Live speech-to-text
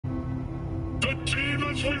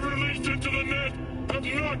demons we released into the net have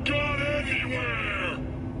not gone anywhere!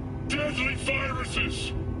 Deadly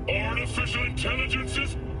viruses! Artificial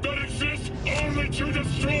intelligences that exist only to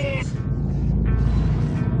destroy!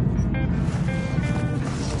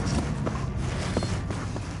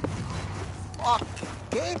 Fuck,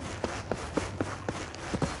 Gabe.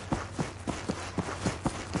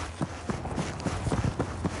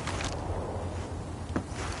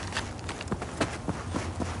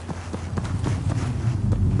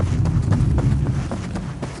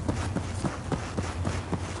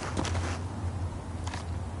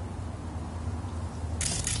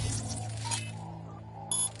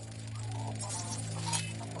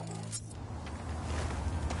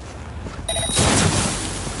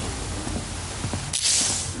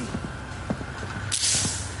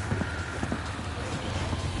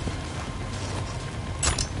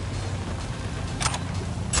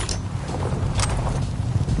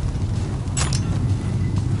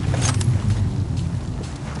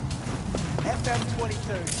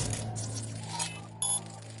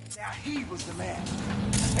 Now he was the man.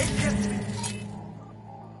 Hey,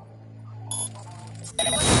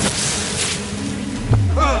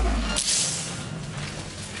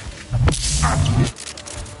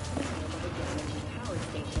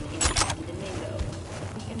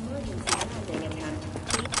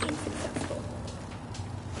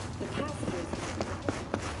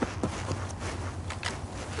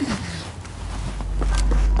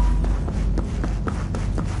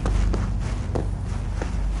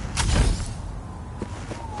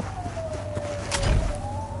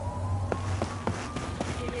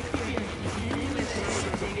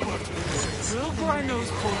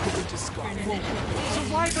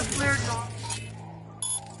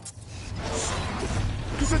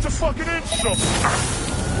 Because it's a fucking insult!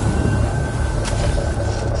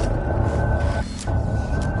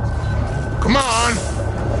 Come on!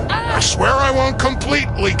 I swear I won't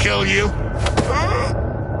completely kill you!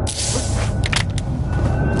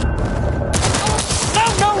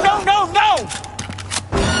 No!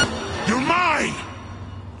 You're mine!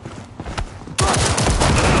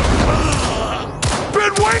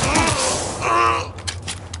 Been waiting!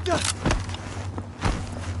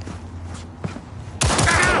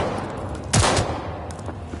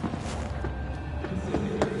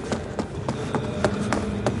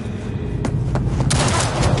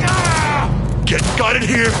 Getting gutted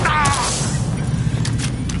here!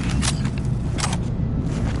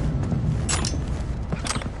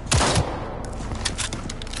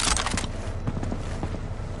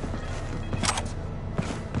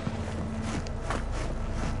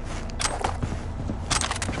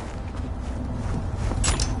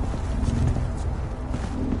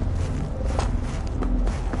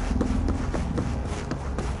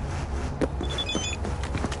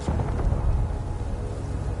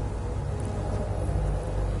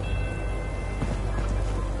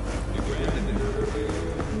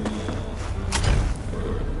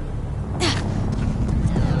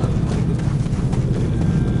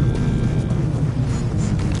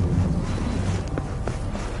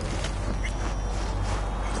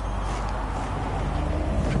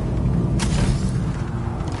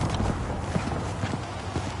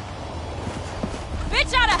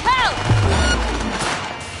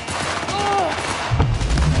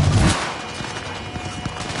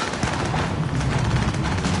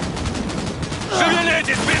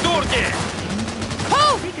 Шевелитесь, придурки!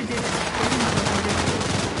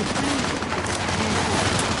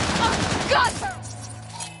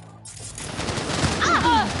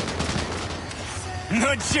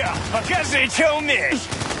 Ну чё, покажи, что умеешь!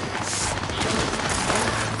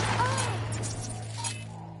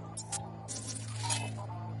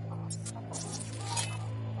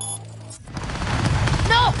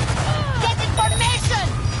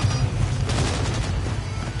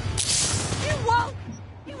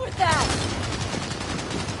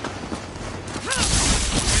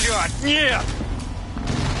 Нет!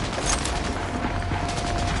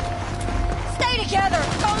 Stay together!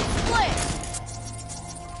 Don't split!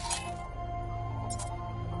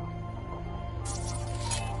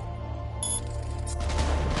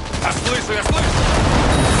 Я слышу!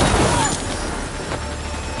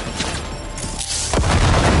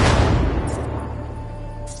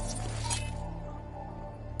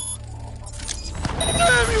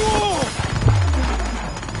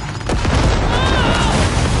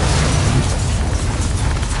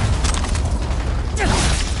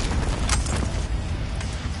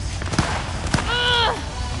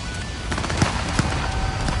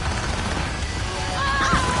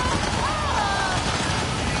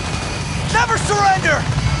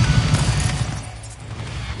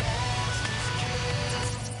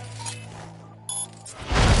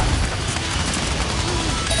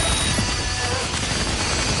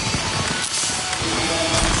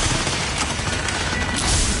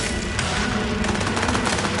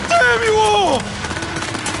 Aimez-vous!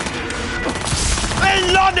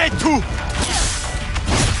 Elle en est tout!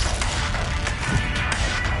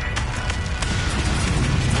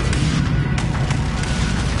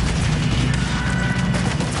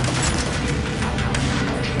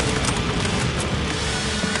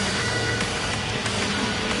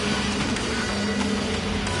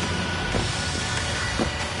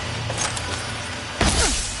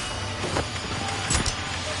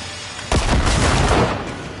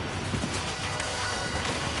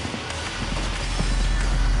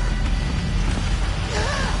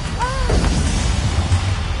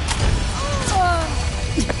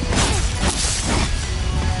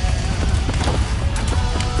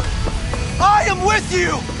 I am with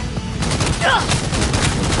you!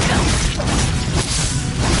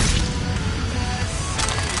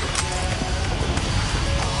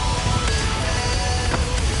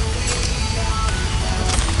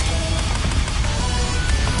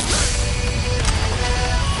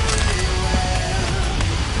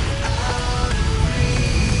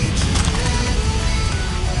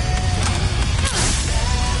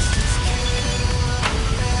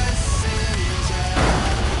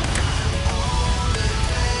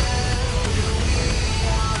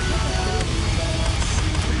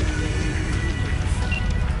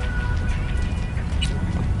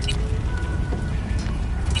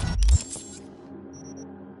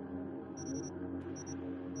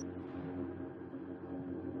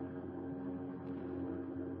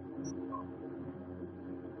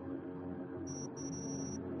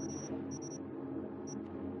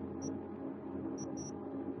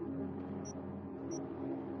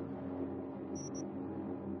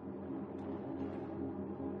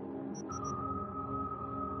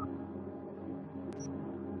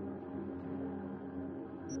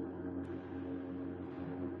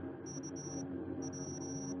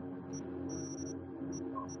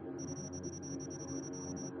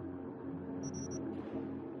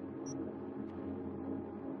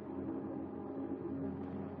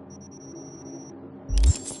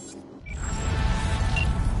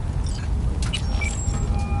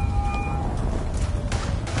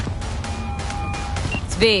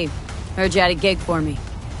 V, heard you had a gig for me.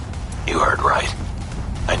 You heard right.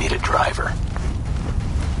 I need a driver.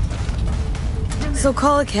 So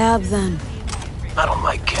call a cab then. I don't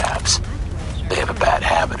like cabs. They have a bad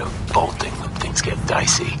habit of bolting when things get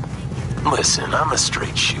dicey. Listen, I'm a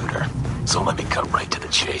straight shooter, so let me cut right to the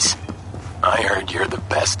chase. I heard you're the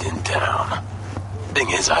best in town.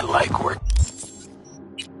 Thing is, I like work.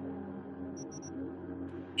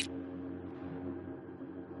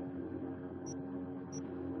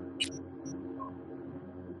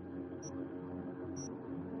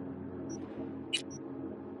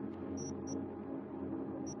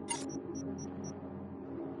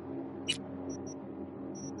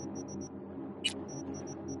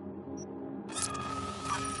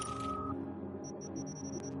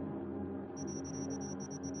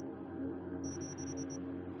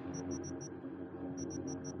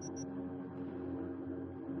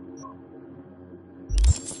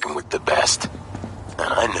 With the best.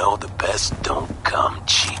 And I know the best don't come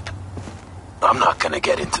cheap. I'm not gonna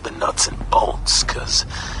get into the nuts and bolts, cause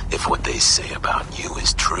if what they say about you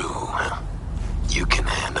is true, you can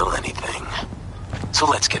handle anything. So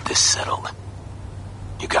let's get this settled.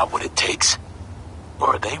 You got what it takes?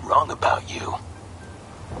 Or are they wrong about you?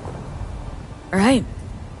 Right.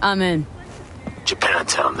 I'm in.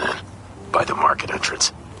 Japantown then. By the market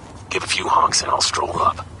entrance. Give a few honks and I'll stroll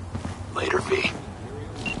up. Later, V.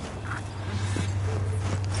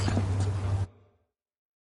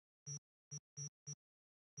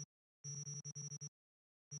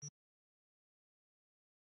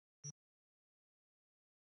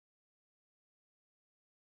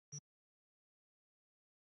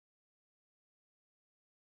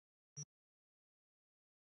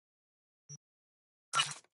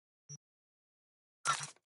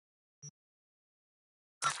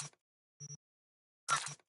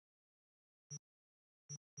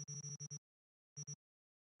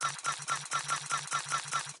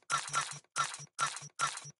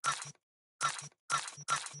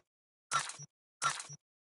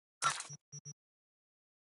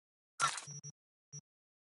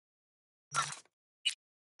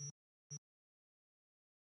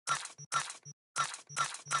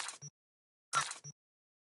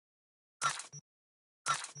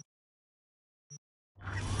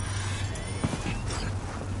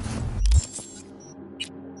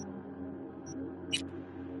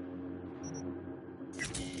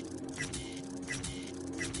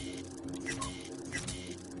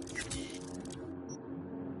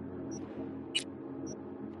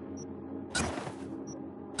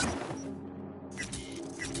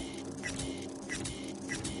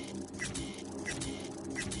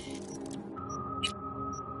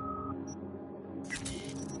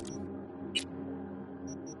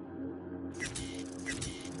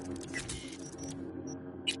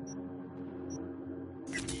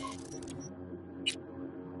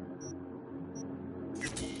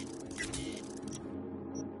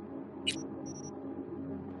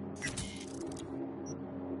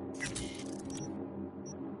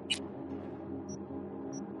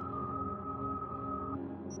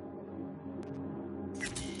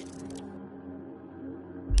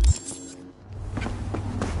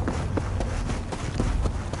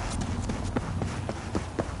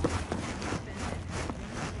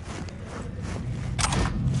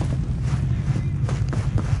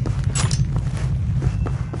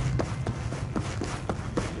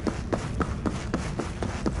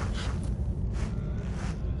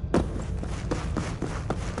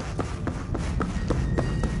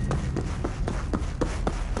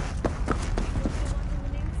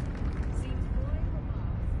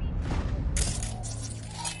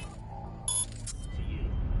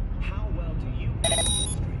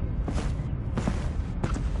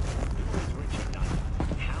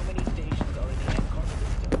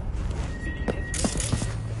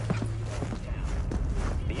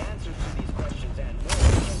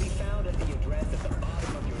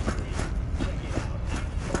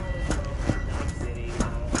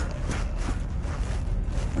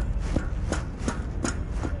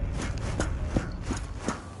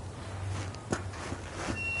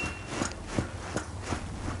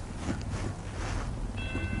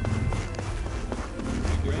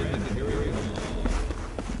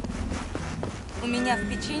 меня в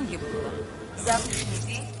печенье было. Завтрашний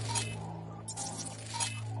день.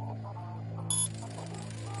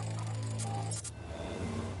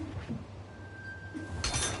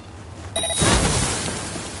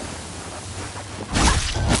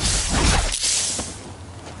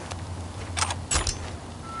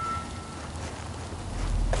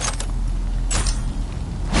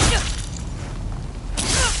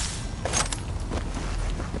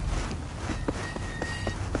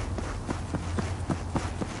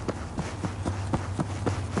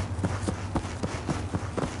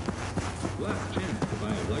 Last chance to buy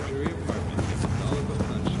a luxury apartment in the dollars of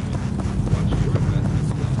sunshine. Watch your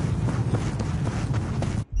investments flow.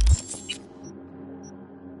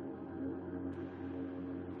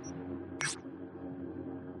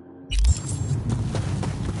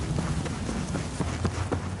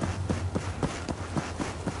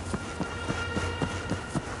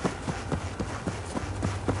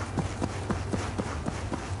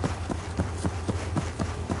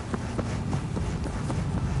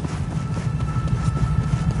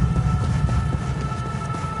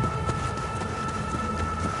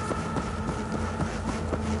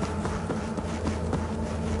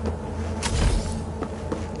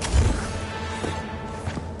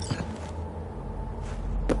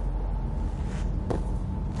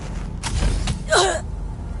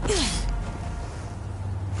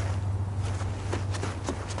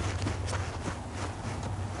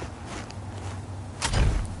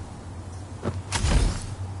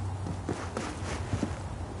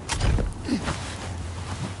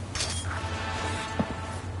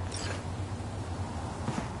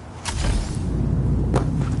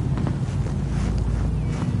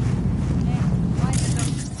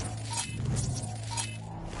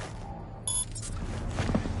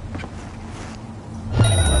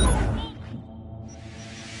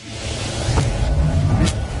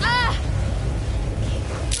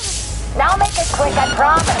 Now make it quick, I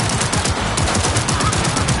promise.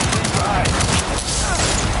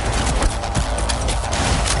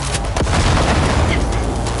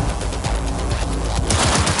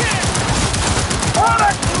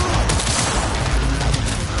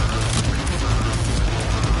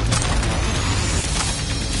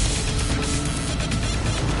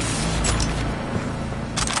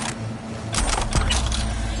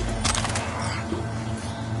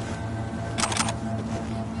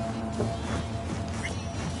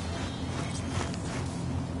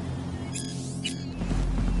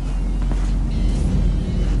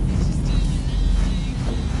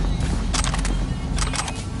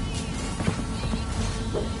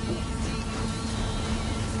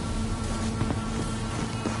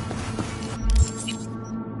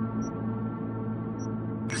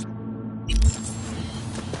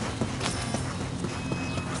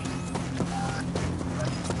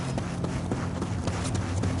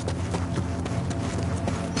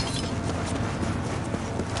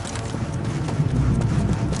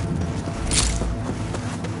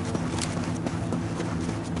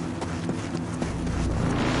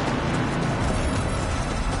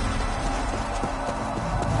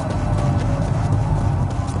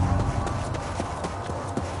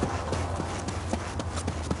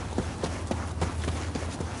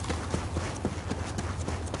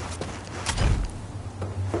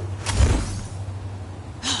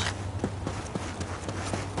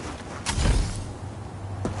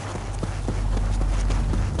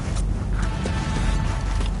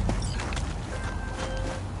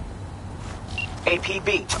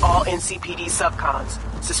 APB to all NCPD subcons.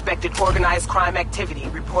 Suspected organized crime activity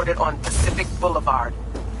reported on Pacific Boulevard.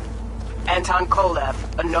 Anton Kolev,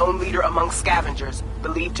 a known leader among scavengers,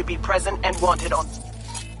 believed to be present and wanted on...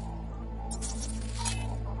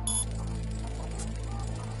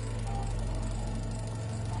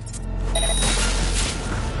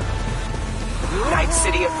 Night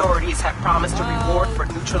City authorities have promised a reward for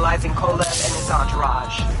neutralizing Kolev and his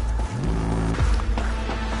entourage.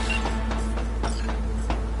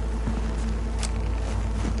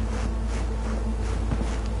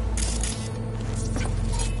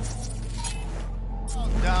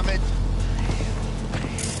 Damn it.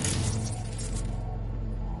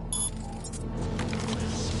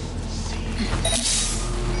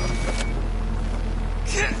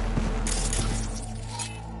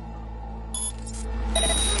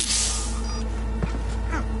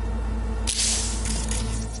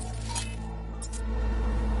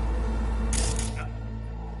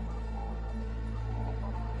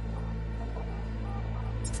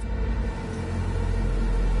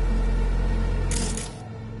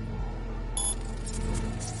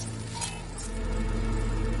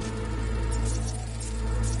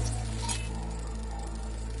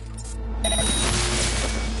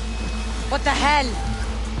 What the hell?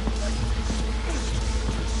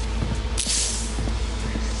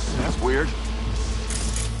 That's weird.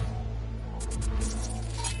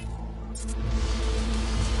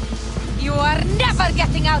 You are never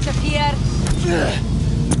getting out of here!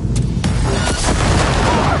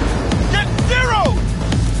 Get zero!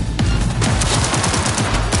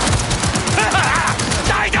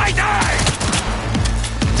 Die, die, die!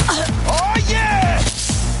 Oh, yeah!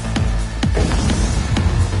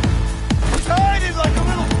 He's hiding like a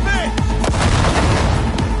little fish!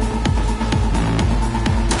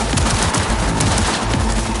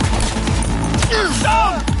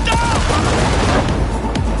 Stop! Stop!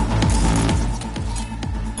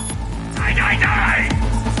 Die, die, die!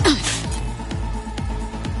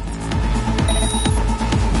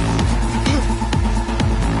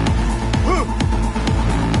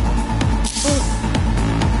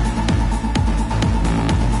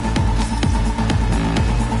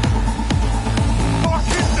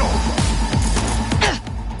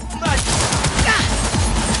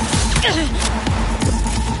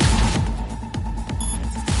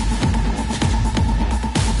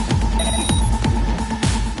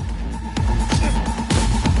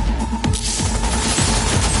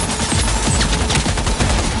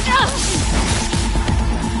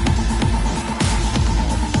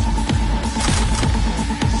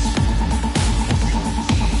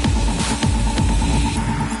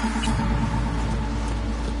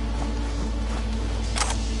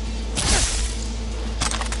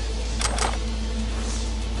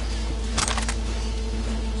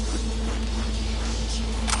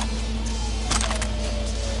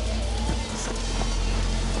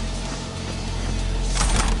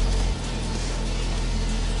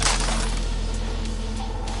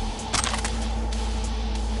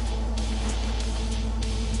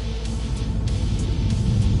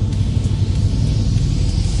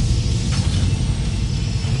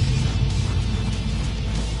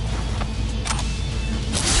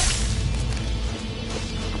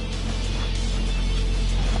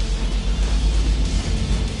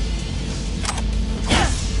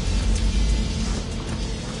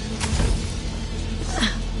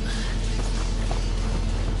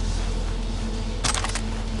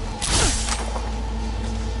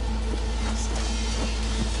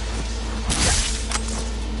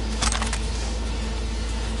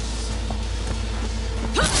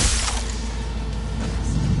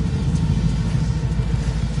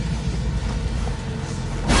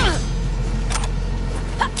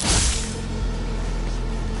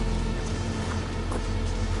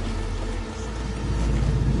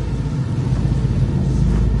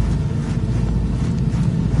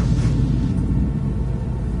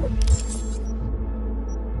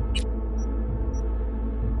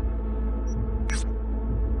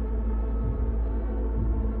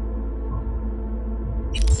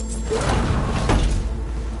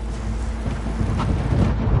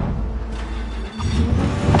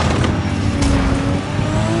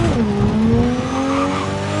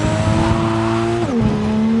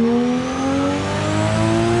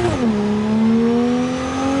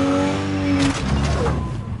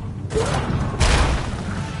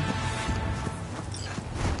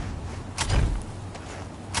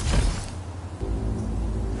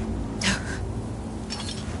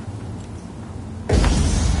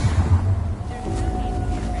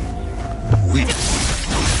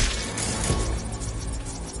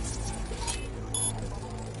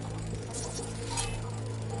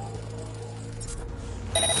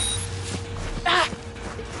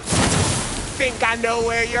 Think I know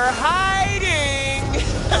where you're hiding!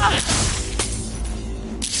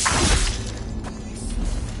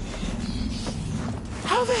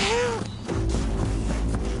 How the hell?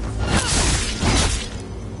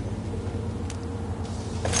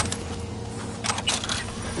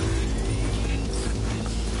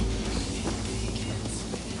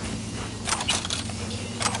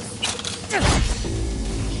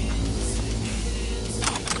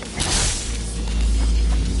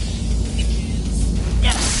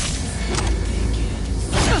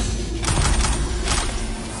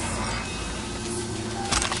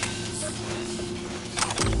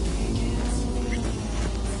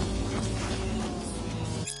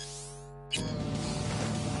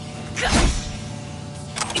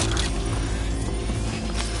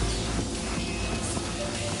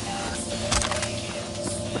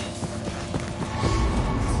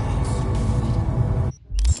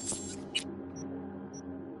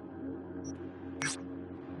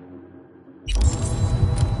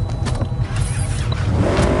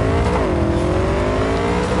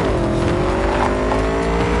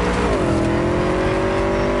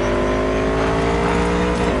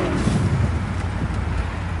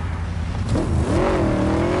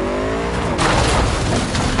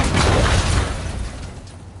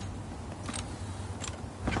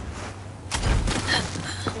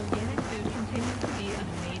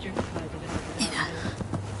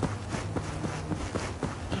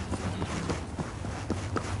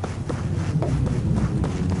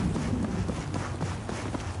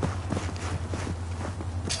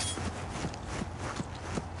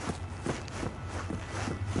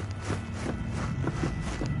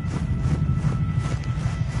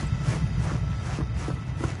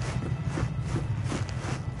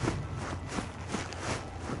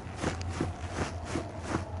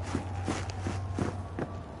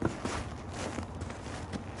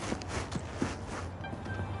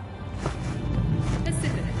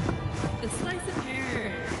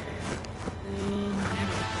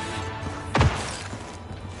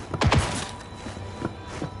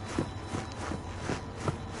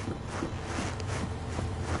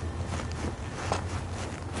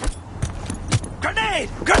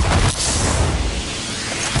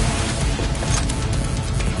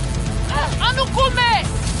 اتركومي!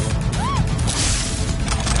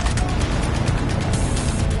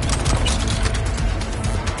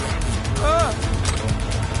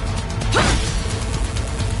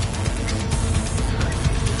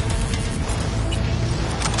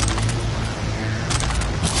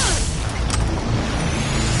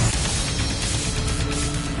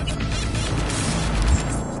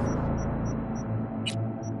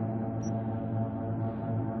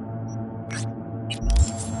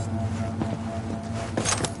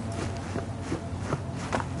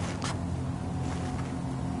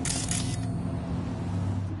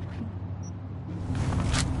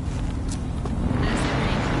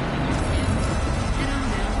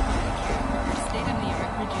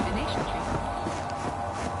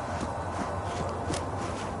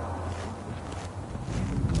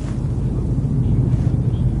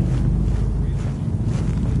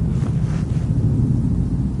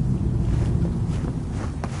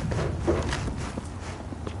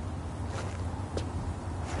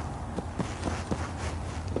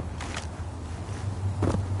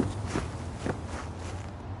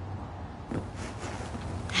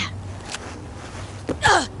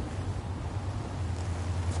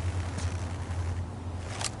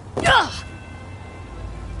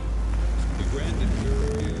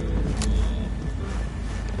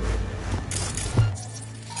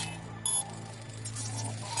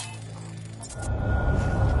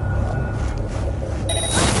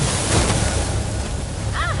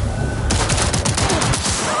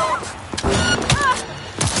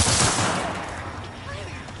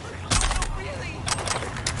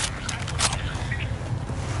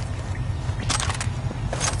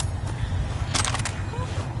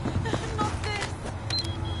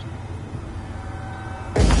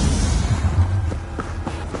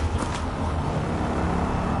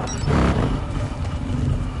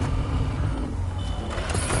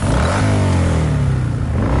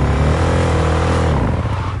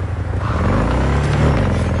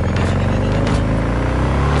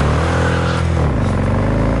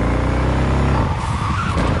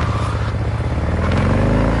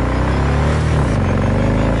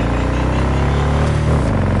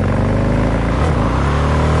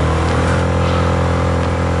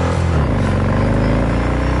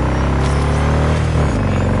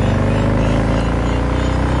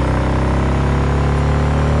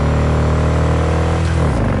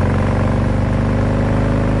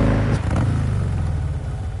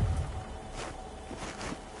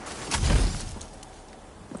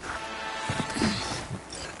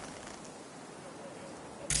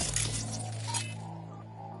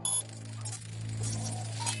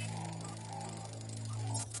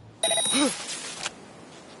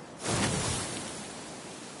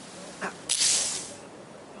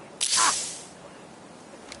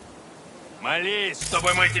 Молись,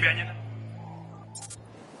 чтобы мы тебя не...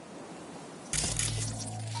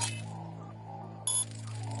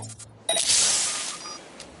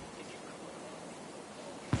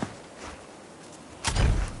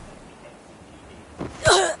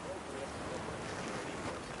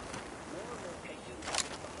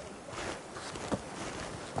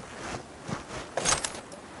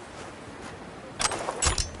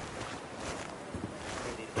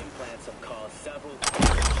 Implants have caused several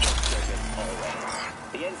circuits already.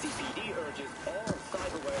 The NCPD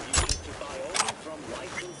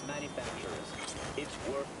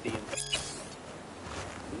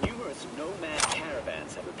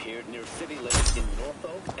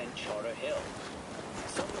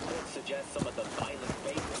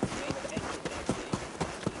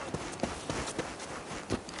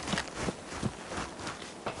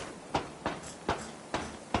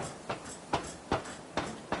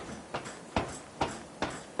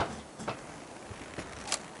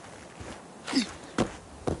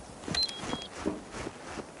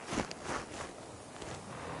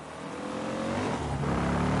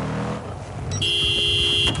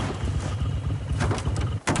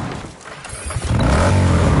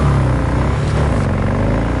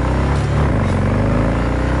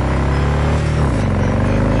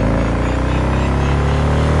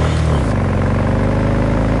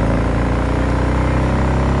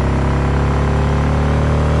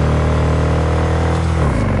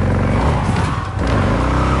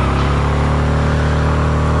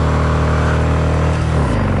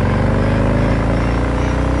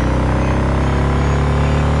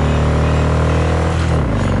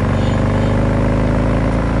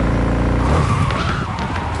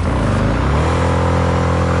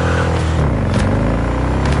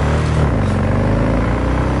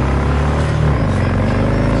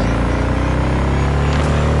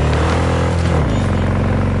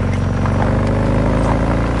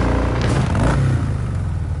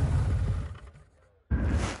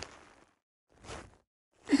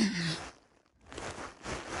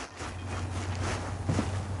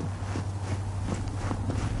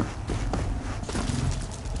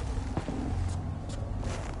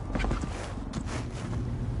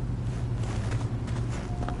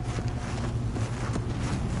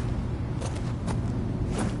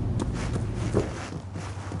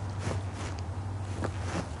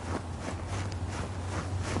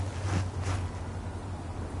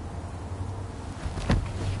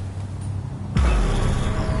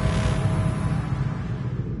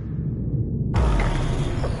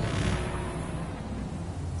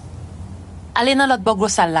Alina lot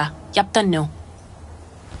bogosalla. Yaptan no.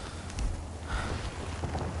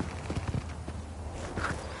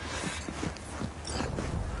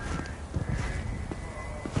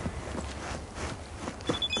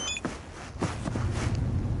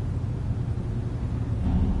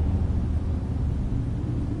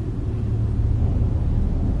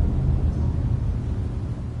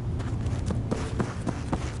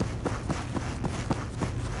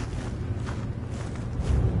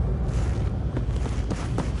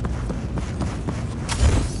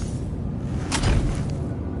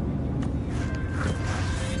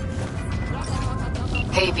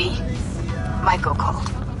 Hey, V. Michael called.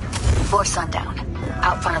 Before sundown.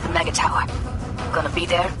 Out front of the mega tower. Gonna be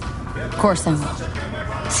there? Of course I will.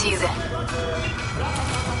 See you then.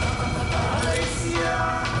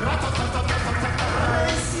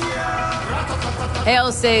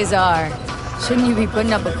 Hail Caesar. Shouldn't you be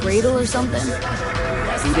putting up a cradle or something?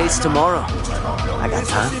 2 days tomorrow. I got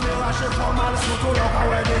time.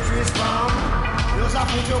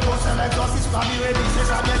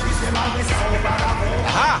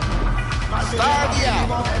 Aha! Star of the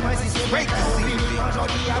hour. Great to see you.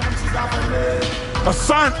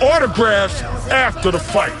 Assign autographs after the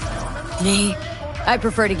fight. Me? I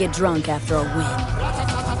prefer to get drunk after a win.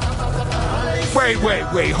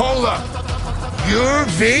 Wait, hold up. You're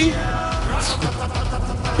V?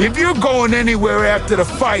 If you're going anywhere after the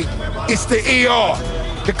fight, it's the ER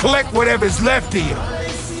to collect whatever's left of you.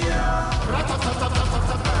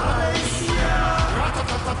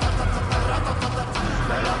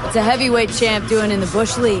 What's a heavyweight champ doing in the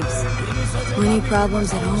bush leagues? Any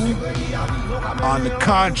problems at home? On the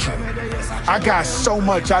contrary, I got so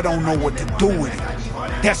much I don't know what to do with it.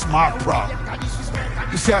 That's my problem.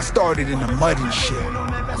 You see, I started in the mud and shit.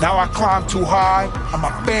 Now I climb too high, and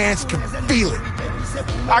my fans can feel it.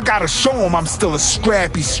 I gotta show them I'm still a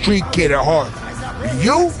scrappy street kid at heart. And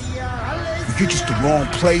you're just the wrong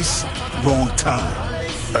place, wrong time.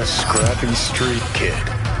 A scrappy street kid?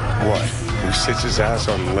 What? Who sits his ass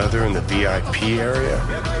on leather in the VIP area?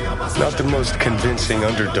 Not the most convincing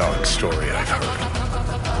underdog story I've heard.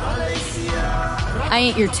 I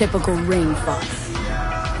ain't your typical ring fuck.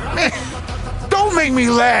 Don't make me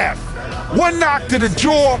laugh. One knock to the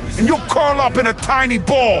jaw, and you'll curl up in a tiny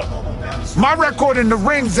ball. My record in the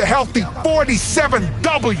ring's a healthy 47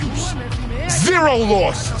 W's. 0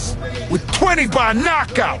 losses, with 20 by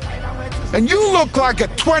knockout. And you look like a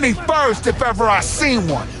 21st if ever I seen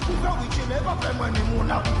one.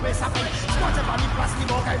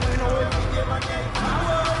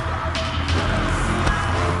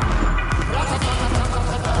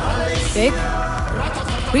 Vic?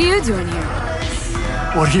 What are you doing here?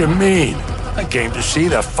 What do you mean? I came to see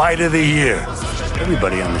the fight of the year.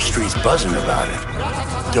 Everybody on the street's buzzing about it.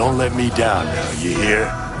 Don't let me down now, you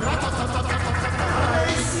hear?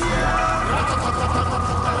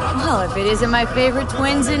 Well, if it isn't my favorite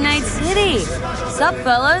twins in Night City. Sup,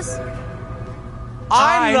 fellas?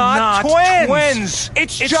 I'm not twins!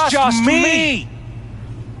 It's just me!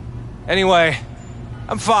 Anyway,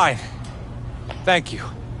 I'm fine. Thank you.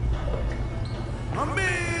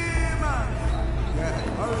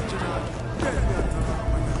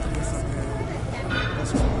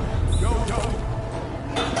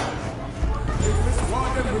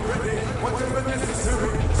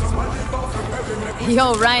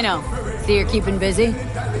 Yo, Rhino. See you're keeping busy?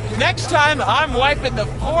 Next time I'm wiping the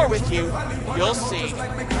floor with you, you'll see.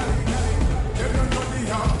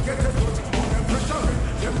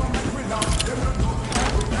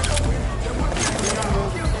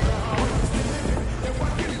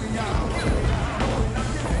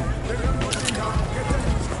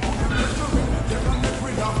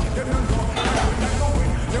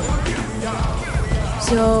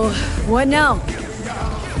 So, what now?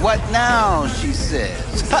 What now, she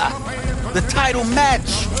says. Ha! The title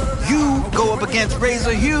match. You go up against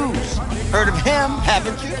Razor Hughes. Heard of him,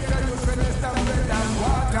 haven't you?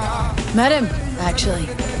 Met him, actually.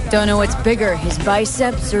 Don't know what's bigger, his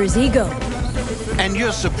biceps or his ego. And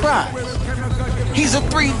you're surprised. He's a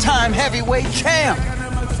 3-time heavyweight champ.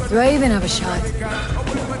 Do I even have a shot?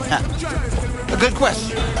 A good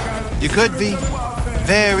question. You could be.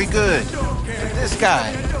 Very good. This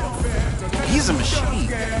guy, he's a machine.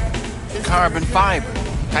 Carbon fiber,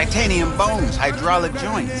 titanium bones, hydraulic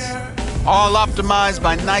joints. All optimized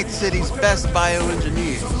by Night City's best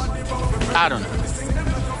bioengineers. I don't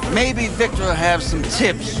know. Maybe Victor will have some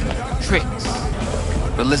tips, tricks.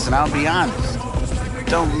 But listen, I'll be honest.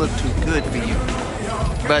 Don't look too good for you.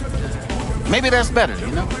 But maybe that's better,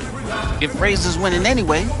 you know? If Razor's winning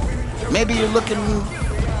anyway, maybe you're looking to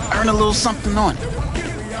earn a little something on it.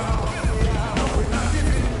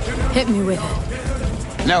 Hit me with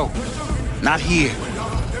it. No, not here.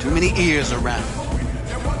 Too many ears around.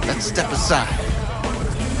 Let's step aside.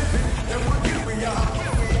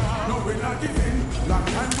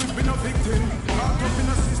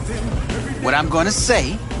 What I'm gonna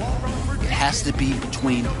say, it has to be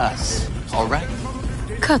between us, all right?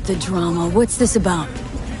 Cut the drama. What's this about?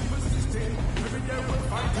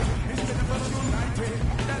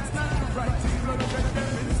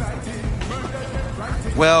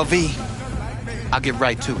 Well, V, I'll get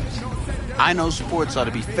right to it. I know sports ought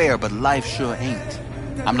to be fair, but life sure ain't.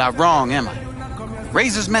 I'm not wrong, am I?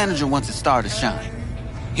 Razor's manager wants his star to shine.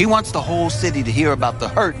 He wants the whole city to hear about the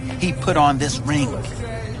hurt he put on this ring.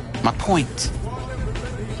 My point.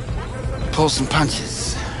 Pull some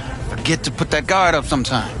punches. Forget to put that guard up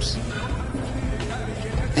sometimes.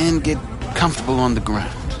 And get comfortable on the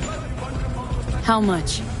ground. How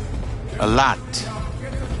much? A lot.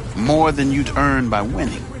 More than you'd earn by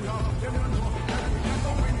winning.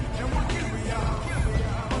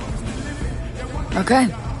 Okay,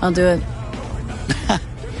 I'll do it.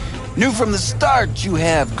 Knew from the start you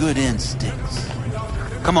have good instincts.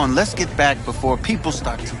 Come on, let's get back before people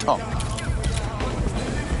start to talk.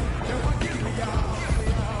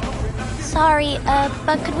 Sorry,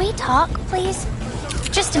 but could we talk, please?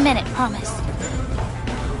 Just a minute, promise.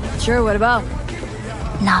 Sure, what about?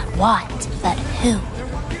 Not what, but who.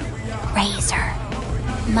 Razor.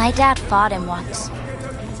 My dad fought him once.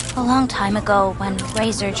 A long time ago, when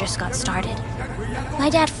Razor just got started. My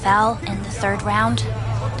dad fell in the third round.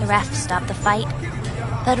 The ref stopped the fight.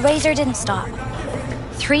 But Razor didn't stop.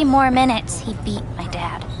 3 more minutes, he beat my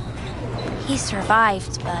dad. He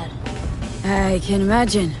survived, but... I can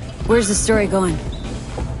imagine. Where's the story going?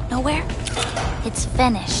 Nowhere. It's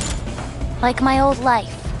finished. Like my old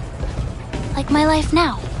life. Like my life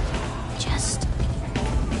now. Just...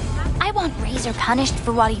 I want Razor punished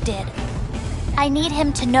for what he did. I need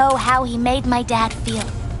him to know how he made my dad feel.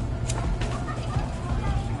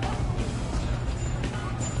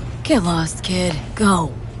 Get lost, kid.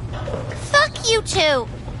 Go. Fuck you two!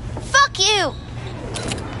 Fuck you!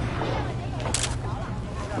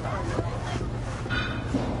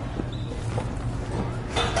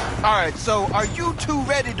 All right, so are you two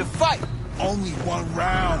ready to fight? Only 1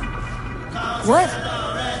 round. What?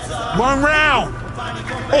 1 round!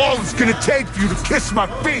 All it's gonna take for you to kiss my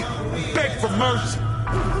feet and beg for mercy.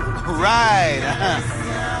 Right,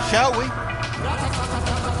 Shall we?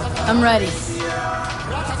 I'm ready.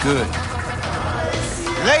 Good.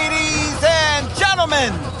 Ladies and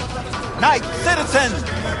gentlemen, night citizens,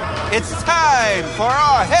 it's time for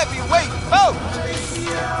our heavyweight bout.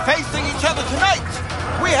 Facing each other tonight,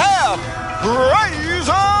 we have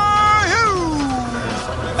Razor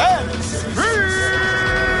and Speed.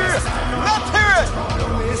 Let's hear it.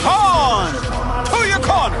 On to your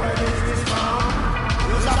corner.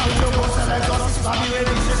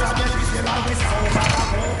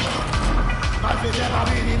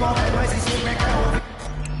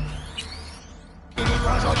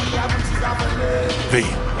 V,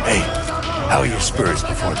 hey, how are your spurs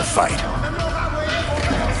before the fight?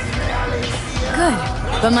 Good,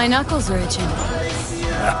 but my knuckles are itching.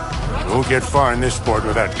 Won't get far in this sport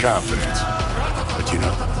without confidence. But you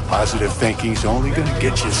know, positive thinking's only gonna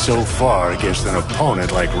get you so far against an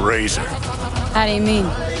opponent like Razor. How do you mean?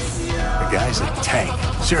 The guy's a tank.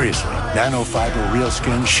 Seriously, nanofiber, real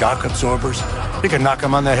skin, shock absorbers. You could knock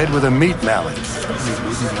him on the head with a meat mallet. He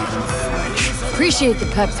wouldn't even flinch. Appreciate the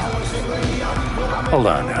pep talk. Hold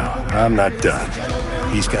on now, I'm not done.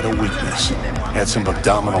 He's got a weakness. Had some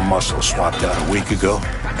abdominal muscle swapped out a week ago,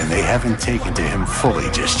 and they haven't taken to him fully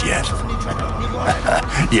just yet.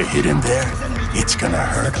 You hit him there, it's gonna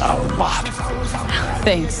hurt a lot.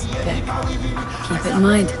 Thanks, Vic. Keep it in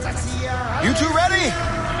mind. You two ready?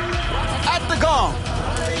 At the gong.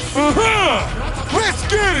 Let's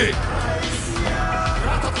get it!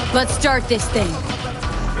 Let's start this thing.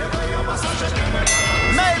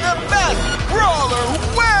 May the best brawler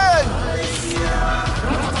win!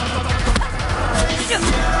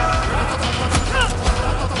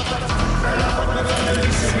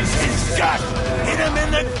 His gut! Hit him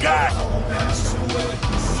in the gut!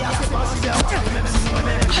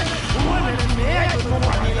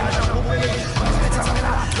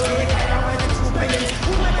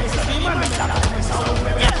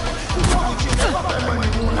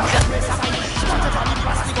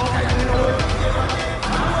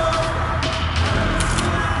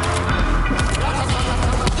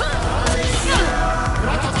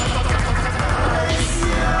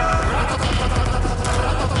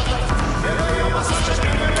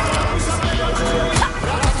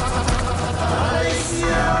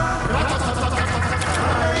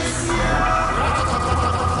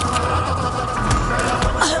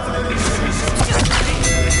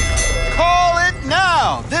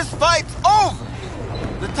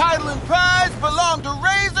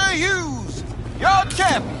 Billy Hughes, your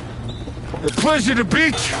champion. A pleasure to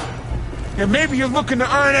beat you. And maybe you're looking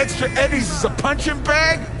to earn extra eddies as a punching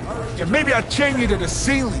bag? And maybe I'll chain you to the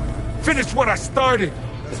ceiling. Finish what I started.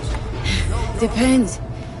 Depends.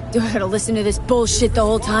 Do I gotta listen to this bullshit the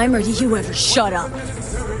whole time, or do you ever shut up?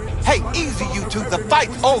 Hey, easy you two, the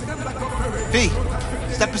fight's over. V,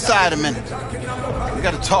 step aside a minute. We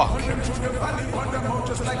gotta talk.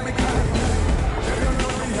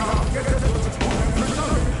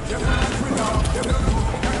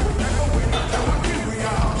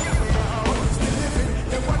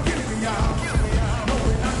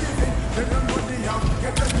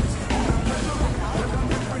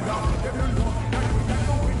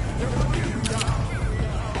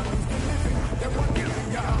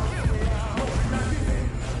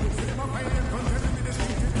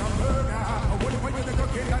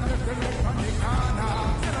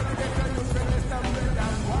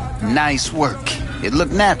 Nice work. It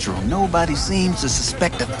looked natural. Nobody seems to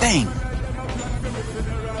suspect a thing.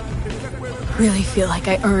 Really feel like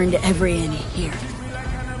I earned every innie here.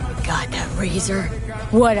 God, that Razor.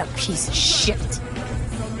 What a piece of shit.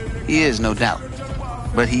 He is, no doubt.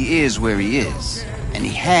 But he is where he is. And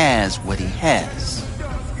he has what he has.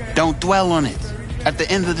 Don't dwell on it. At the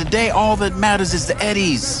end of the day, all that matters is the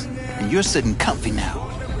eddies. And you're sitting comfy now.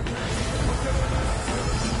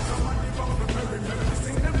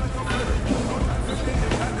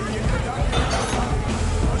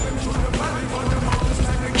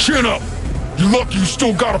 Chin up! You're lucky you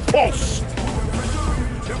still got a pulse!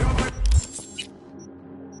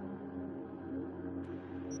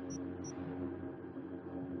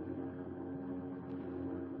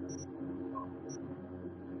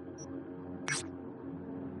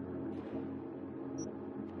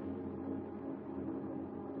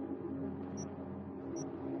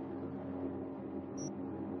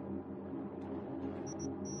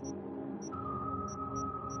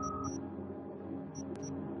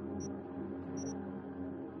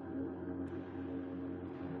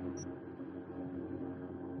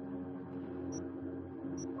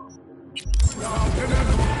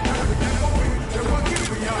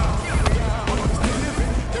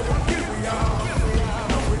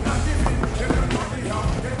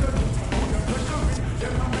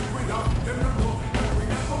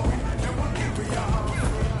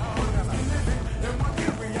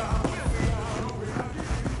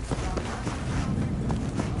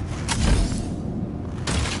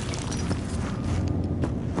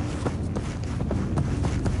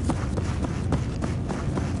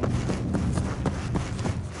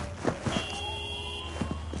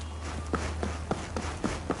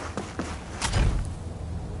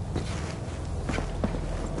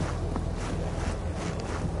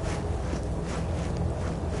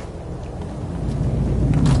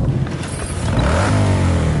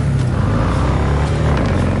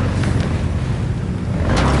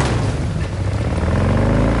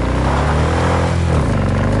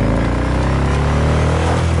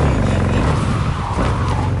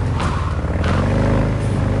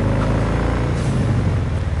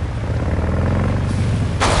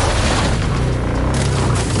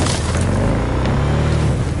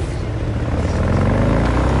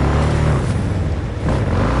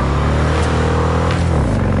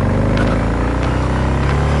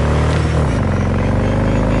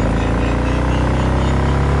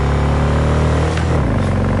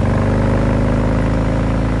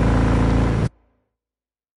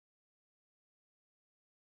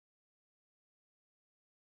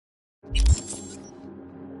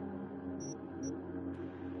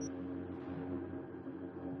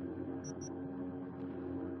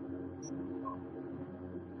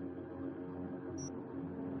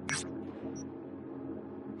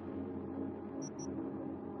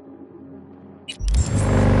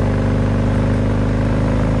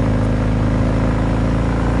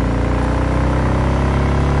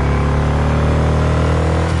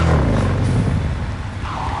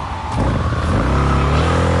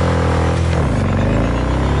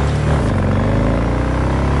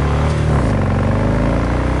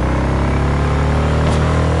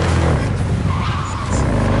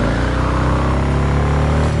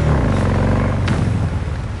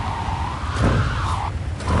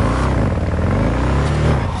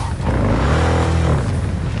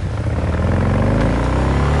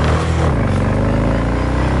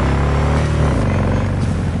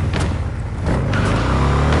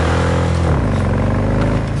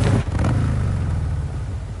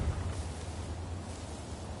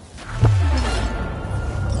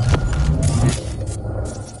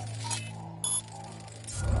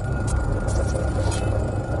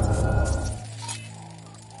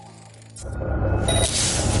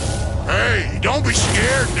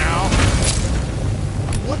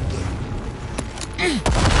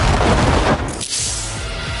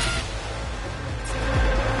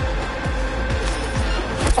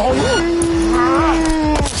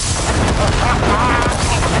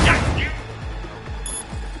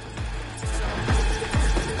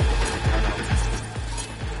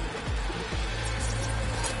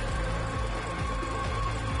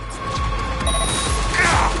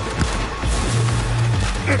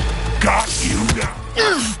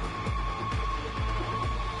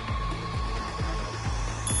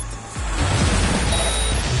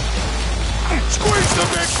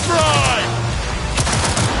 the big stride!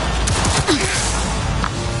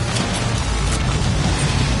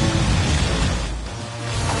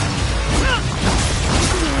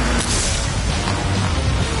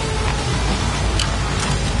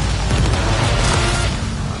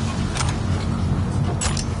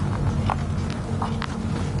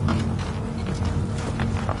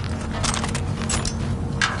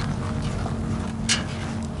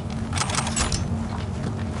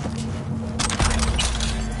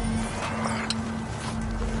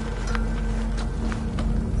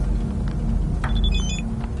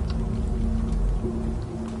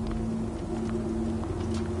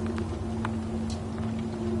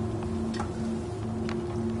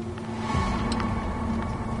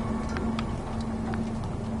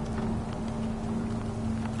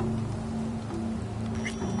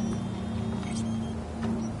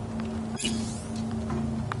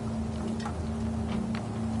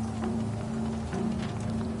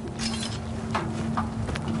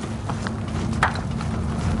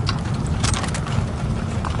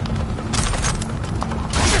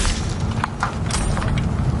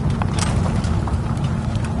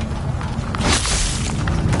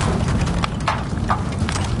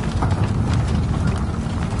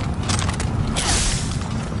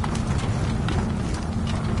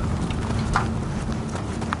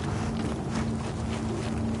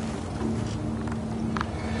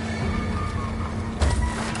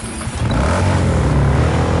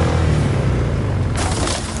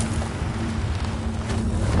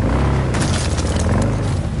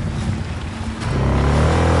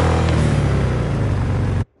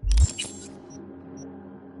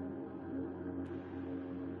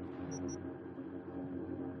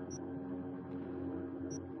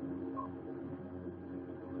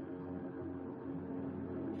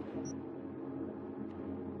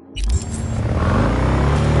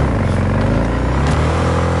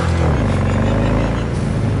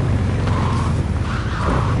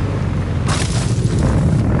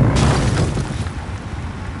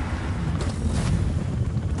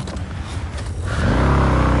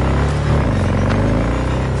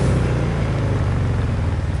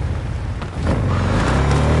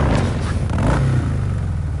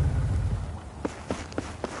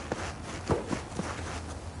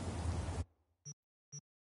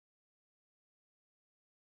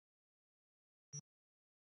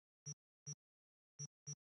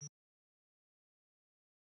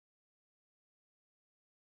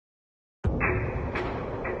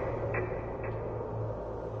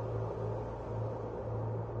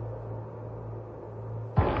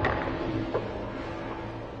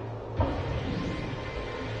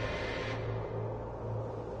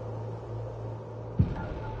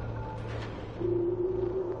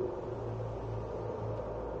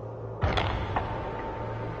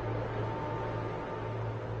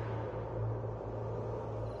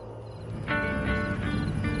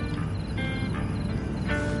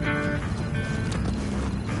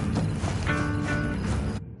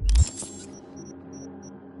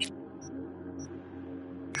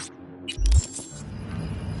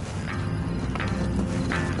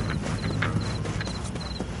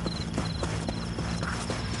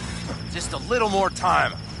 Just a little more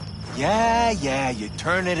time. Yeah, you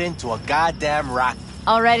turn it into a goddamn rocket.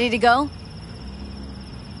 All ready to go?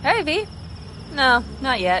 Hey, V. No,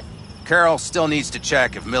 not yet. Carol still needs to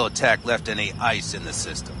check if Militech left any ice in the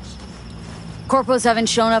systems. Corpos haven't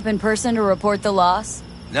shown up in person to report the loss?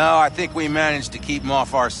 No, I think we managed to keep them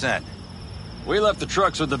off our scent. We left the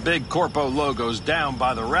trucks with the big Corpo logos down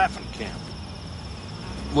by the Raffin camp.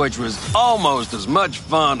 Which was almost as much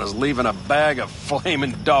fun as leaving a bag of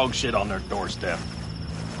flaming dog shit on their doorstep.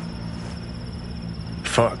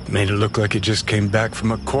 Fuck, made it look like it just came back from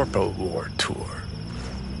a Corpo War tour.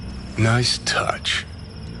 Nice touch.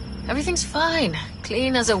 Everything's fine.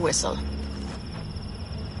 Clean as a whistle.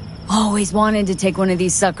 Always wanted to take one of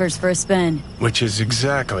these suckers for a spin. Which is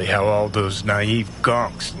exactly how all those naive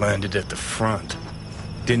gonks landed at the front.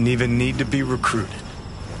 Didn't even need to be recruited.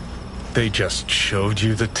 They just showed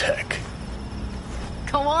you the tech.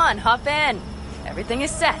 Go on, hop in. Everything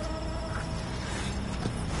is set.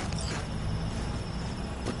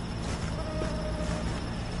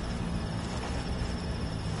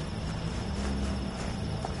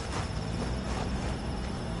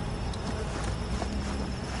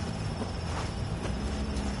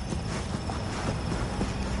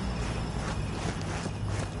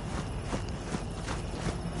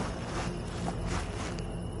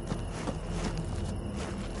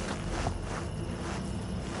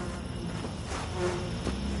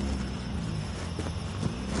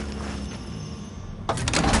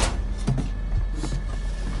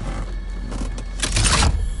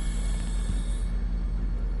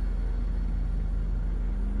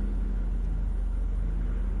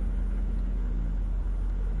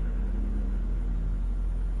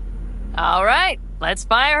 All right, let's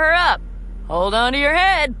fire her up. Hold on to your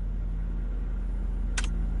head.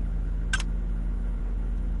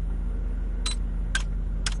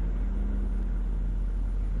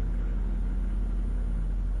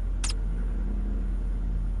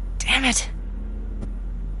 Damn it.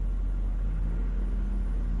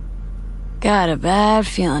 Got a bad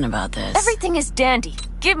feeling about this. Everything is dandy.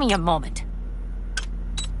 Give me a moment.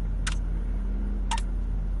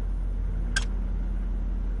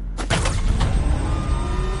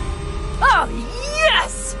 Oh,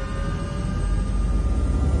 yes!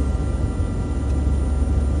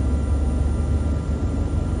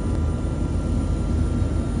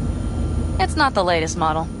 It's not the latest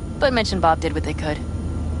model, but Mitch and Bob did what they could.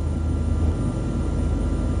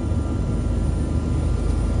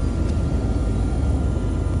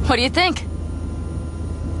 What do you think?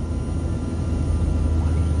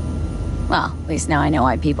 Well, at least now I know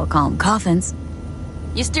why people call them coffins.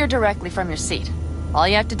 You steer directly from your seat. All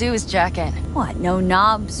you have to do is jack in. What, no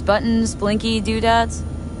knobs, buttons, blinky doodads?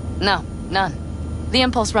 No, none. The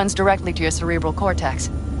impulse runs directly to your cerebral cortex.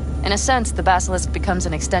 In a sense, the basilisk becomes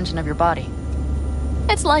an extension of your body.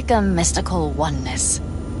 It's like a mystical oneness.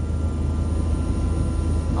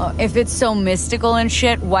 Oh, if it's so mystical and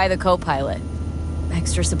shit, why the co-pilot?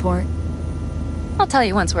 Extra support? I'll tell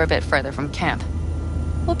you once we're a bit further from camp.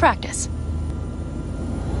 We'll practice.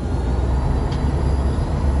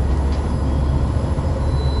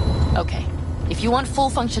 Okay, if you want full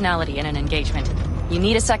functionality in an engagement, you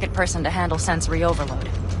need a second person to handle sensory overload.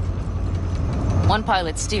 One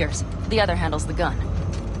pilot steers, the other handles the gun.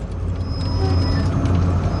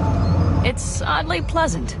 It's oddly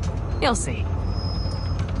pleasant. You'll see.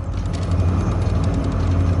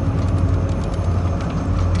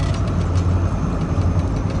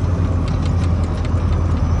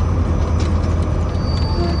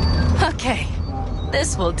 Okay,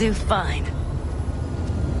 this will do fine.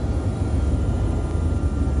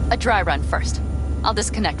 A dry run first. I'll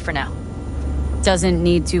disconnect for now. Doesn't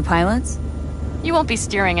need two pilots? You won't be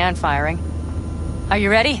steering and firing. Are you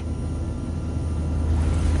ready?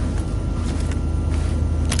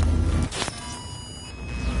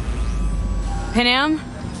 Panam?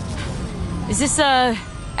 Is this,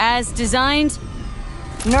 as designed?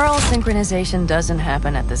 Neural synchronization doesn't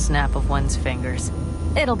happen at the snap of one's fingers.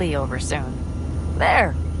 It'll be over soon.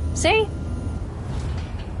 There. See?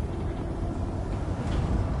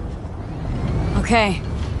 Okay.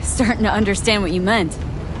 Starting to understand what you meant.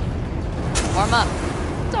 Warm up.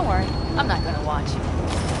 Don't worry. I'm not gonna watch.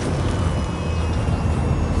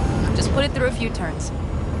 Just put it through a few turns.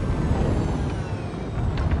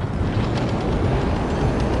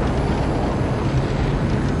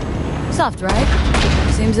 Soft,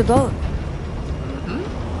 right? Seems a boat.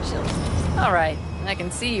 All right. I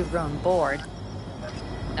can see you've grown bored.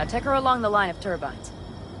 Now take her along the line of turbines.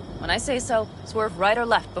 When I say so, swerve right or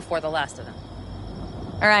left before the last of them.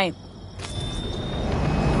 All right.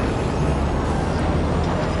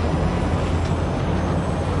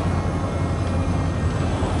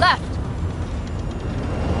 Left.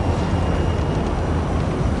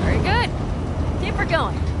 Very good. Keep her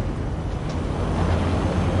going.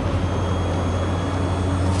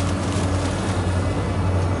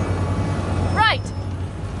 Right.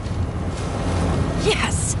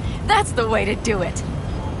 Yes, that's the way to do it.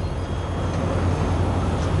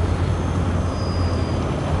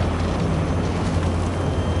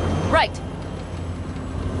 Right.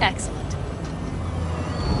 Excellent.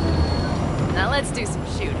 Now let's do some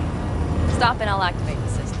shooting. Stop and I'll activate the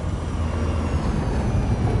system.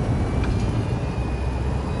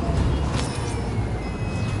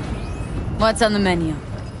 What's on the menu?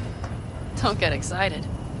 Don't get excited.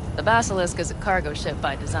 The Basilisk is a cargo ship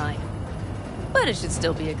by design. But it should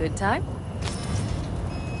still be a good time.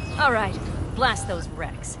 All right, blast those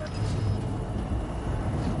wrecks.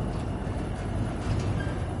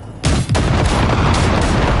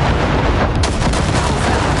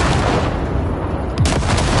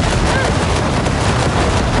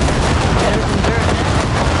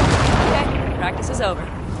 Over.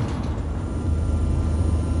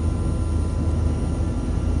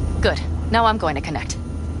 Good. Now I'm going to connect.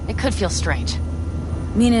 It could feel strange.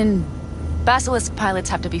 Meaning? Basilisk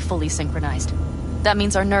pilots have to be fully synchronized. That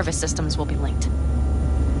means our nervous systems will be linked.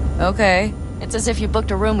 Okay. It's as if you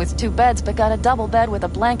booked a room with 2 beds but got a double bed with a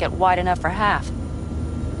blanket wide enough for half.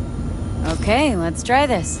 Okay, let's try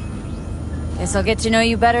this. Guess I'll get to know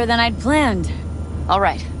you better than I'd planned. All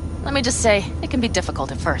right. Let me just say, it can be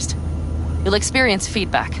difficult at first. You'll experience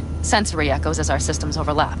feedback, sensory echoes as our systems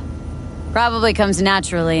overlap. Probably comes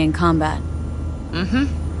naturally in combat.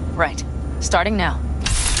 Mm-hmm. Right. Starting now.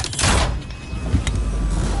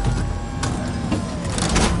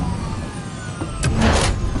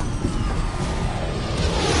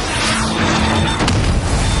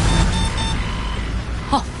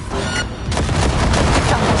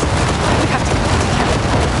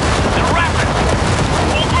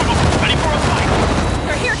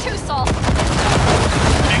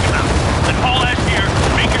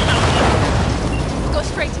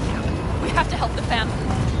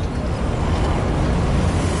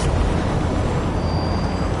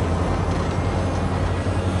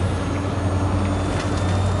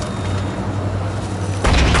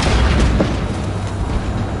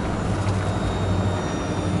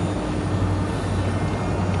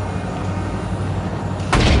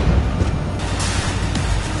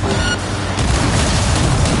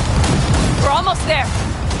 there!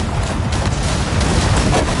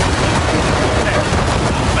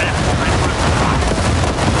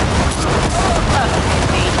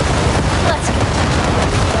 Let's go.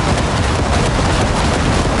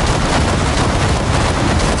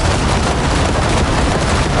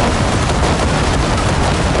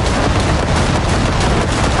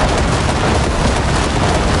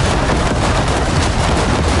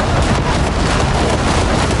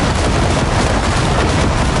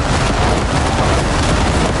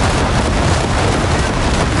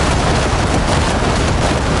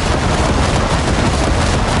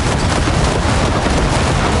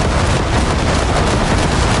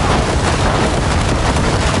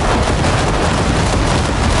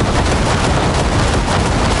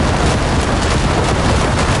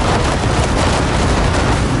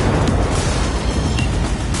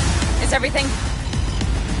 Everything?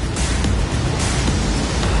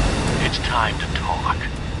 It's time to talk.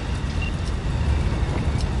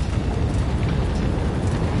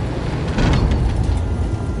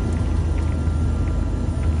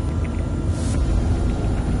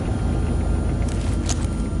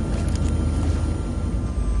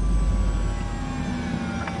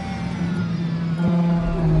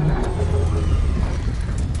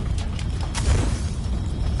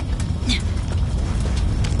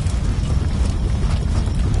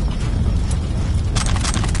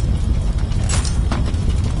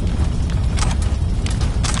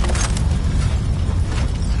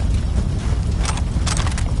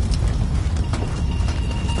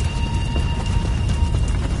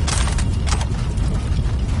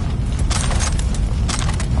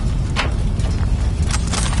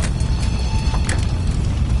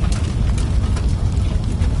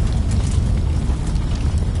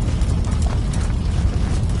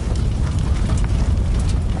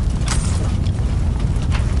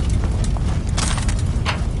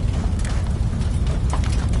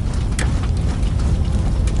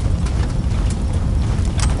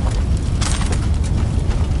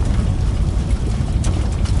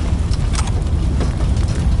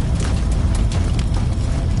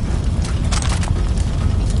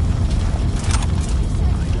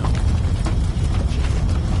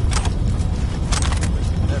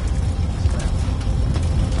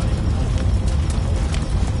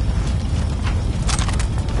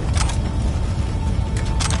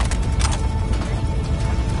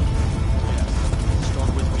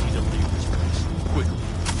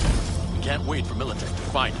 Wait for Militech to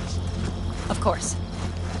find us. Of course.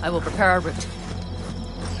 I will prepare our route.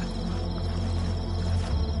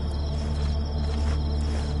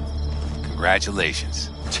 Congratulations.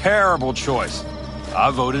 Terrible choice.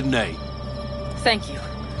 I voted nay. Thank you.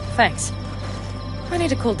 Thanks. I need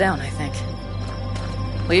to cool down, I think.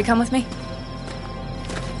 Will you come with me?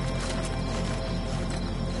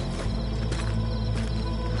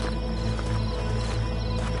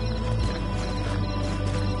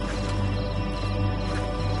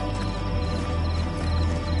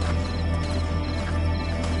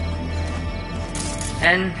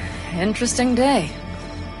 An interesting day.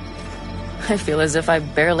 I feel as if I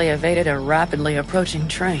barely evaded a rapidly approaching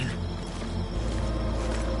train.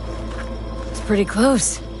 It's pretty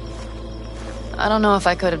close. I don't know if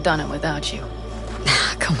I could have done it without you.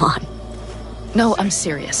 Come on. No, I'm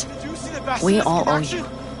serious. We all owe you.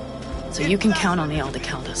 So you can count on the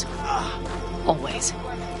Aldecaldos. Always.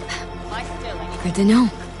 Good to know.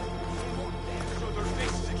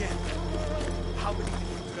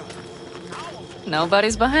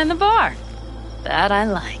 Nobody's behind the bar. That I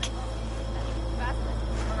like.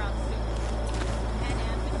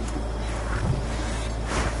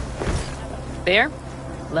 Beer?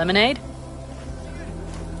 Lemonade?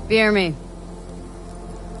 Beer me.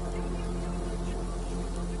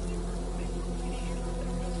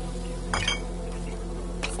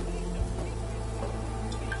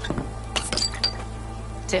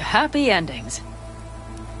 To happy endings.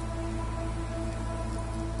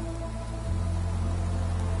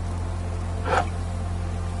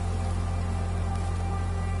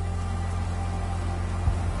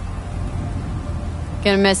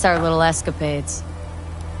 Gonna miss our little escapades.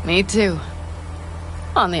 Me too.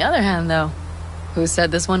 On the other hand, though, who said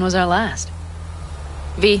this one was our last?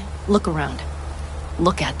 V, look around.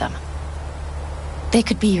 Look at them. They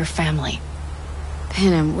could be your family.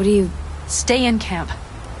 Panem, what do you... Stay in camp.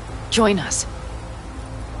 Join us.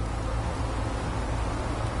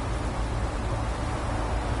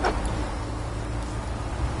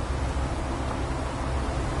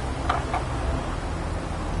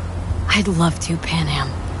 I'd love to, Panem.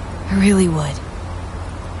 I really would.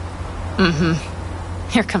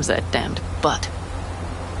 Here comes that damned butt.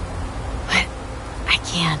 I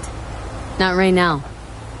can't. Not right now.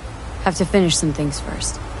 Have to finish some things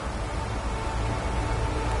first.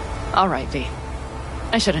 All right, V.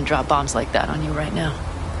 I shouldn't drop bombs like that on you right now.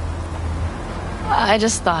 I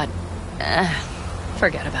just thought...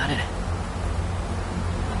 forget about it.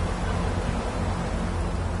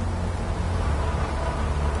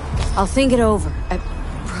 I'll think it over.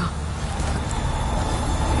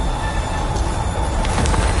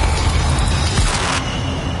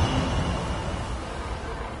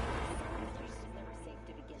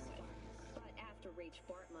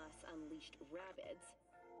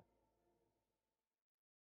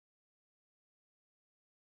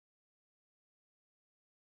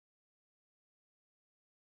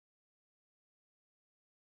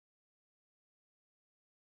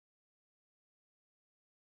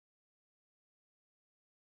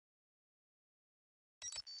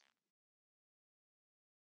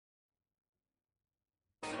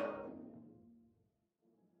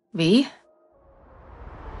 V?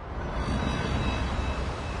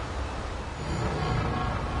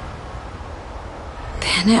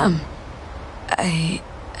 Panam,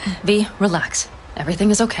 V, relax.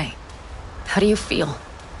 Everything is okay. How do you feel?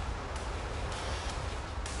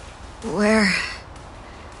 Where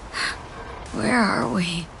are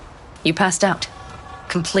we? You passed out.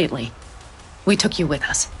 Completely. We took you with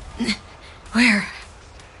us. Where?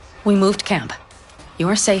 We moved camp. You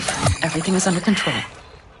are safe. Everything is under control.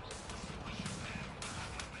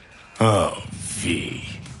 Oh, V.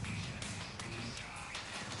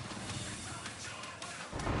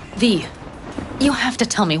 V, you have to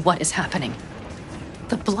tell me what is happening.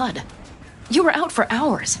 The blood. You were out for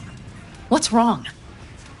hours. What's wrong?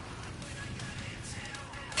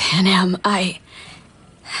 Panam,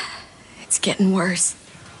 it's getting worse.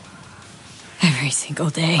 Every single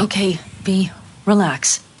day. Okay, V,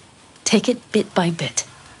 relax. Take it bit by bit.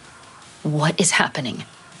 What is happening?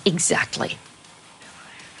 Exactly.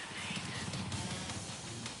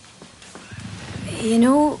 You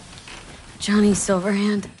know Johnny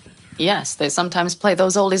Silverhand? Yes, they sometimes play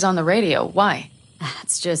those oldies on the radio. Why?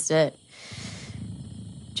 That's just it.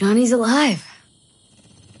 Johnny's alive.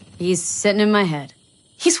 He's sitting in my head.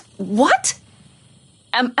 He's what?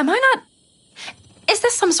 Am I not... Is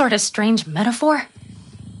this some sort of strange metaphor?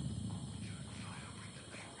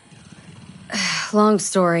 Long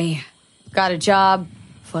story. Got a job,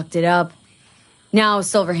 fucked it up. Now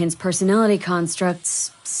Silverhand's personality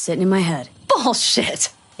construct's sitting in my head.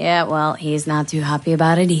 Bullshit! Yeah, well, he's not too happy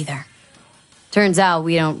about it either. Turns out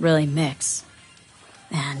we don't really mix.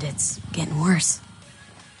 And it's getting worse.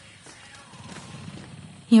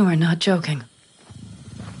 You are not joking.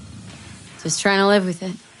 Just trying to live with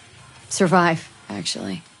it. Survive,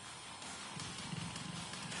 actually.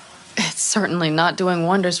 It's certainly not doing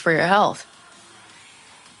wonders for your health.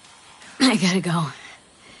 I gotta go.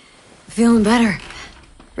 Feeling better.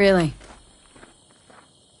 Really.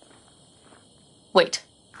 Wait.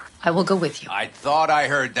 I will go with you. I thought I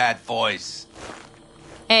heard that voice.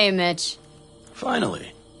 Hey, Mitch.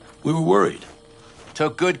 Finally. We were worried.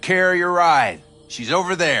 Took good care of your ride. She's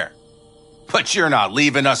over there. But you're not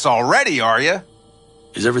leaving us already, are you?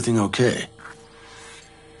 Is everything okay?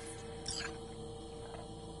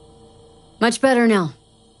 Much better now.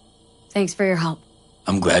 Thanks for your help.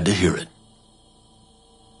 I'm glad to hear it.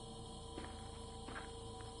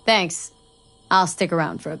 Thanks. I'll stick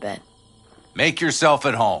around for a bit. Make yourself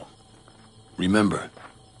at home. Remember,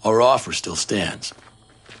 our offer still stands.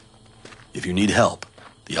 If you need help,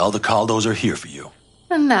 the Aldecaldos are here for you.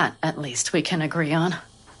 And that, at least, we can agree on.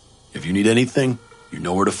 If you need anything, you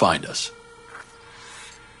know where to find us.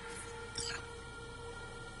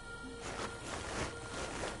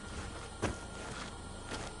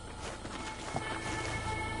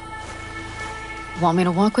 Want me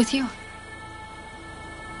to walk with you?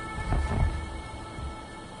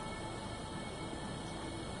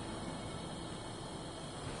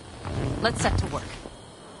 Let's set to work.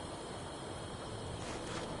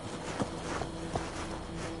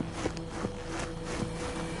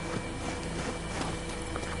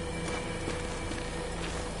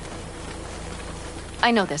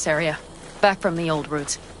 I know this area. Back from the old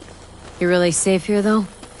routes. You really safe here, though?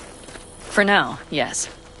 For now, yes.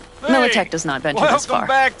 Hey, Militech does not venture this far. Welcome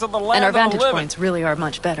back to the land and our of the vantage living. points really are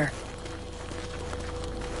much better.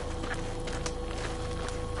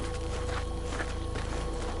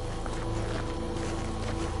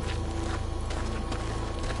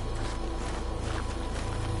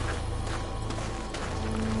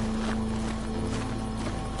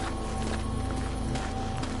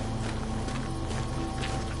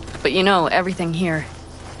 But you know, everything here,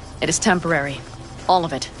 it is temporary. All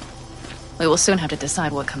of it. We will soon have to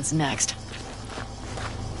decide what comes next.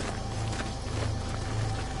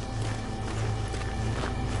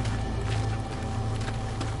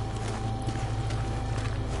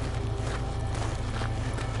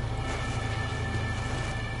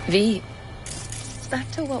 V,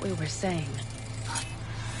 back to what we were saying.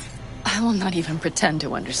 I will not even pretend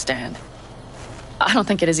to understand. I don't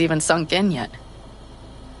think it has even sunk in yet.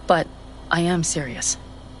 But I am serious.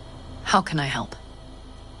 How can I help?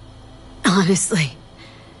 Honestly,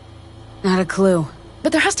 not a clue.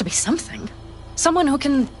 But there has to be something. Someone who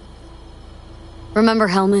can... Remember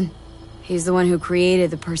Hellman? He's the one who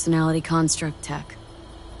created the personality construct tech.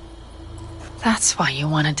 That's why you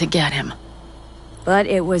wanted to get him. But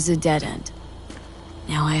it was a dead end.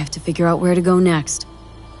 Now I have to figure out where to go next.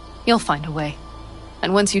 You'll find a way.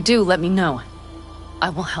 And once you do, let me know. I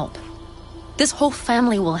will help. This whole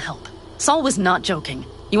family will help. Saul was not joking.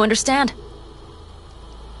 You understand?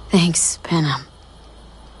 Thanks, Panam.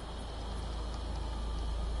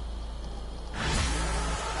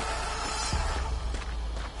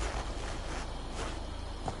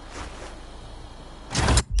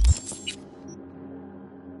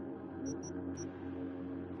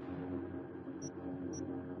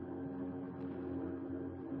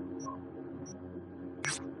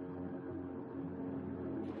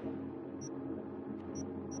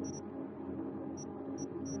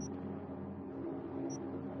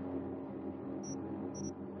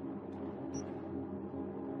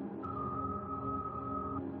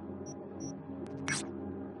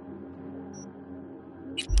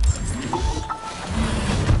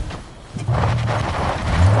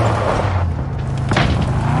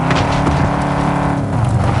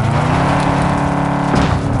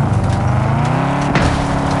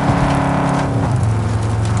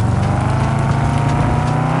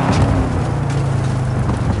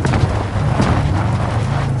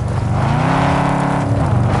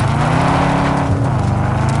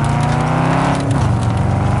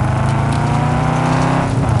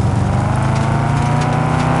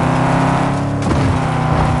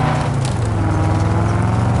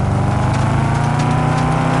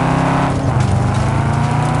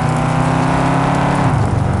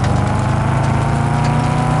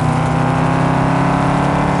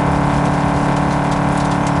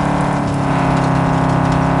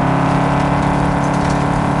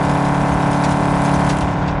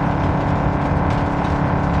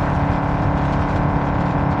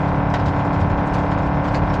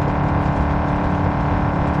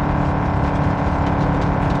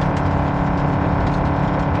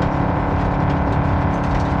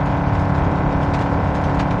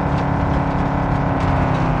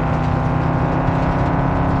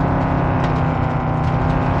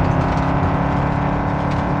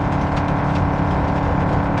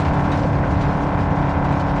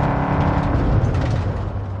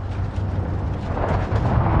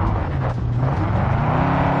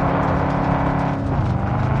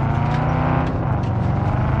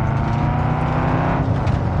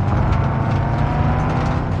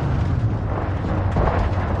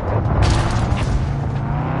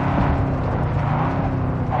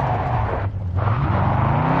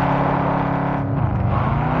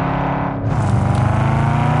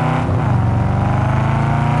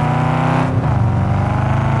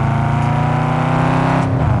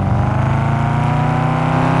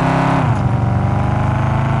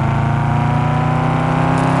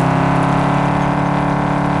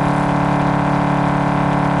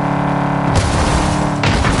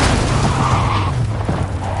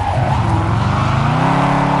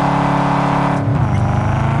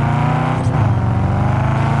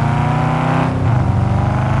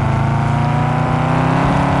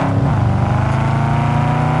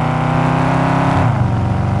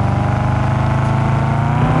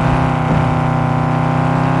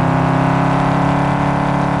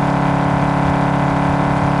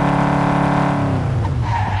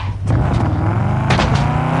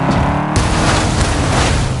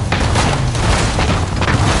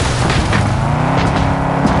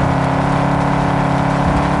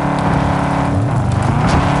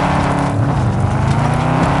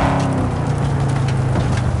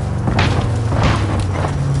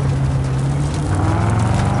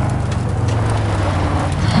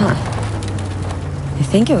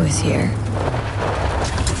 I think it was here.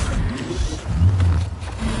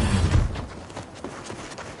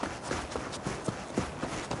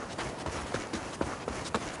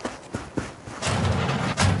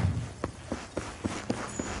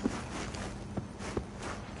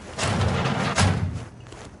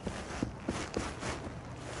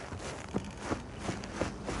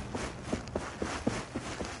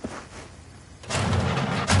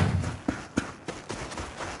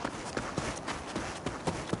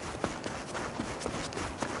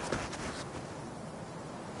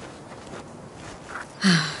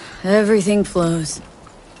 Everything flows.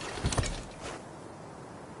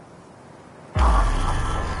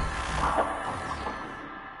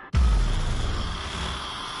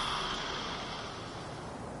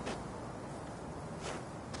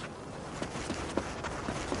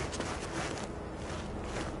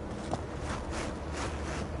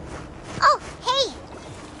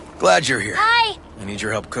 Glad you're here. Hi! I need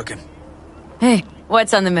your help cooking. Hey,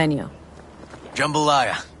 what's on the menu?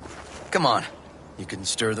 Jambalaya. Come on. You can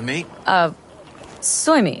stir the meat?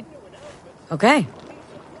 Soy meat. Okay.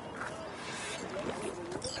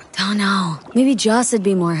 Oh no, maybe Joss would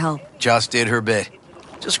be more help. Joss did her bit.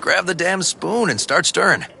 Just grab the damn spoon and start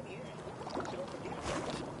stirring.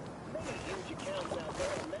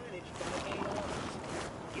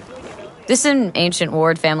 This an ancient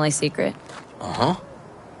Ward family secret? Uh-huh.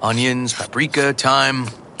 Onions, paprika, thyme.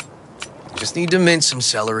 Just need to mince some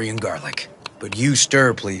celery and garlic. But you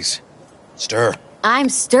stir, please. Stir. I'm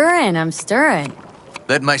stirring.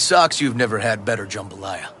 Bet my socks you've never had better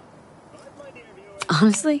jambalaya.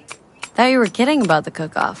 Honestly, thought you were kidding about the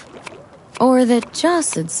cook-off. Or that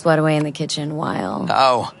Joss had sweat away in the kitchen while...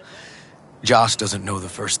 How? Joss doesn't know the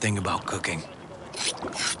first thing about cooking.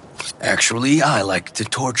 Actually, I like to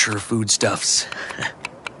torture foodstuffs.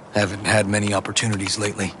 Haven't had many opportunities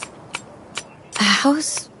lately.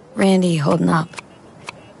 How's Randy holding up?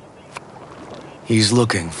 He's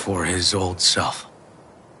looking for his old self.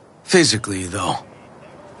 Physically, though.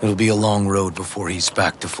 It'll be a long road before he's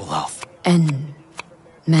back to full health. And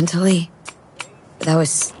mentally? That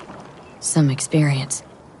was some experience.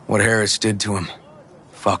 What Harris did to him,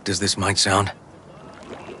 fucked as this might sound,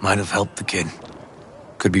 might have helped the kid.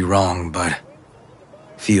 Could be wrong, but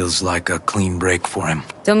feels like a clean break for him.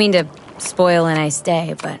 Don't mean to spoil a nice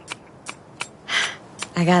day, but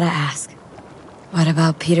I gotta ask. What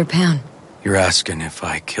about Peter Pan? You're asking if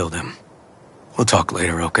I killed him. We'll talk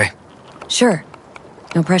later, okay? Sure.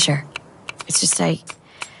 No pressure. It's just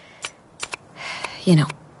you know.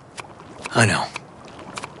 I know.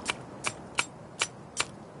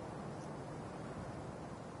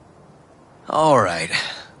 All right.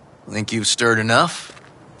 Think you've stirred enough?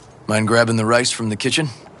 Mind grabbing the rice from the kitchen?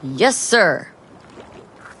 Yes, sir.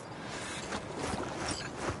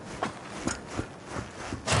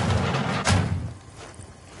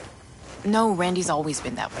 No, Randy's always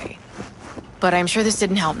been that way. But I'm sure this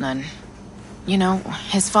didn't help none. You know,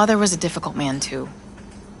 his father was a difficult man, too.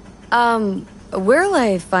 Where'll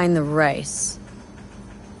I find the rice?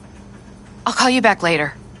 I'll call you back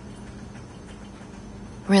later.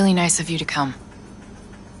 Really nice of you to come.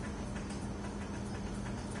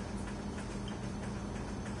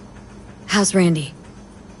 How's Randy?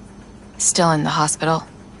 Still in the hospital.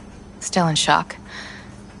 Still in shock.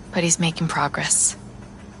 But he's making progress.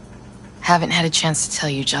 Haven't had a chance to tell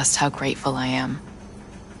you just how grateful I am.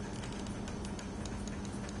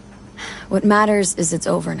 What matters is it's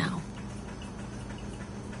over now.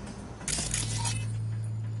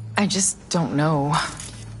 I just don't know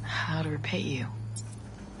how to repay you.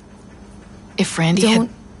 If Randy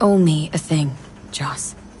Don't owe me a thing,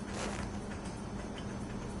 Joss.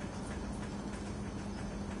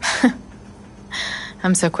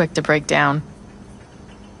 I'm so quick to break down.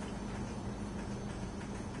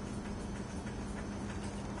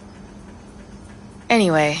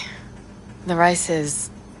 Anyway, the rice is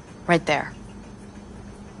right there.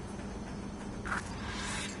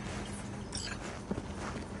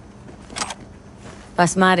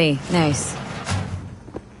 Basmati, nice.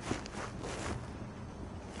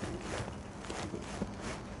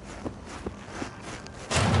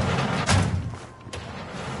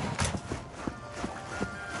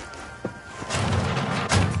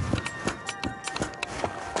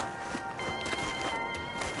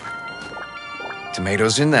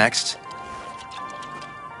 Tomatoes in next.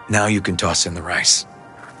 Now you can toss in the rice.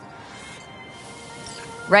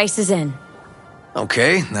 Rice is in.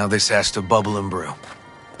 Okay, now this has to bubble and brew.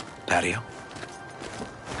 Patio.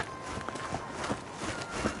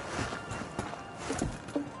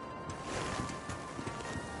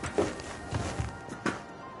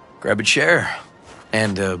 Grab a chair.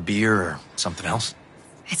 And a beer or something else.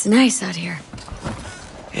 It's nice out here.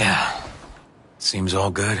 Yeah. Seems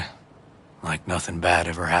all good. Like nothing bad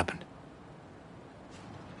ever happened.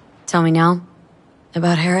 Tell me now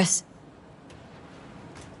about Harris.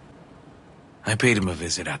 I paid him a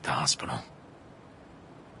visit at the hospital.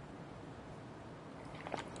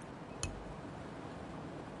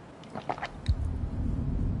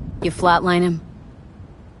 You flatline him?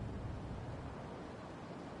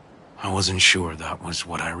 I wasn't sure that was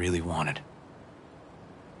what I really wanted.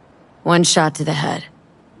 One shot to the head.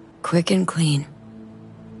 Quick and clean.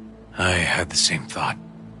 I had the same thought.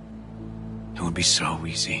 It would be so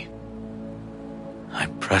easy. I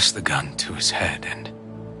pressed the gun to his head and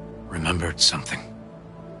remembered something.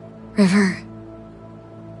 River.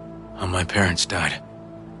 How my parents died.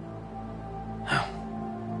 Oh,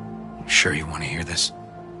 you sure you want to hear this?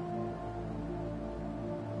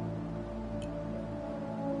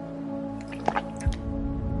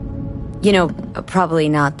 You know, probably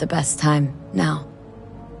not the best time now.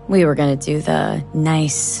 We were gonna do the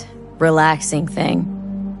nice, relaxing thing.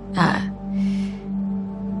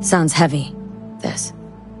 Sounds heavy, this.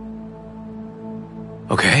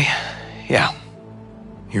 Okay, yeah.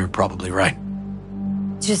 You're probably right.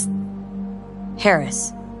 Just...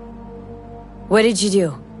 Harris. What did you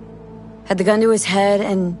do? Had the gun to his head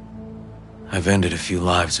and... I've ended a few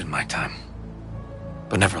lives in my time.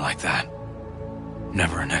 But never like that.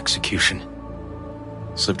 Never an execution.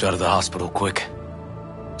 Slipped out of the hospital quick.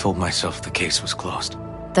 Told myself the case was closed.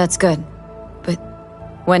 That's good. But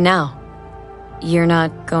what now? You're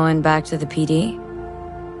not going back to the PD?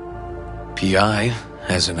 PI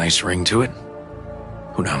has a nice ring to it.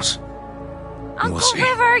 Who knows? Uncle We'll see.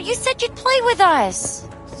 River, you said you'd play with us.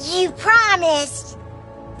 You promised.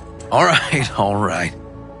 All right.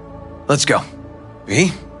 Let's go.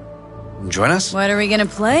 V, join us? What are we gonna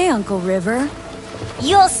play, Uncle River?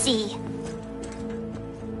 You'll see.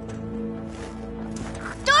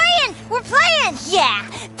 Dorian, we're playing! Yeah,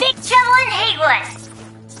 Big Trouble in Haywood.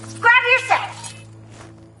 Grab your set.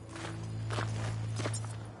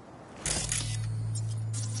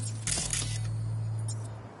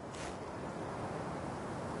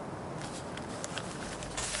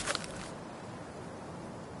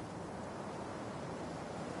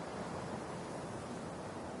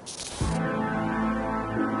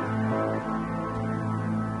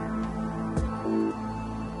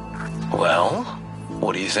 Well,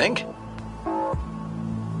 what do you think?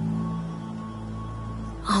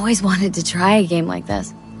 Always wanted to try a game like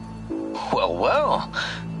this. Well.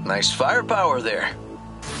 Nice firepower there.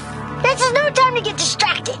 This is no time to get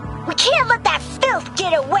distracted. We can't let that filth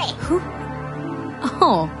get away.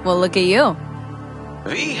 Oh, well, look at you.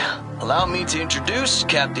 V, allow me to introduce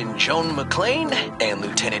Captain Joan McLean and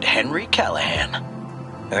Lieutenant Henry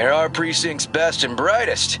Callahan. They're our precinct's best and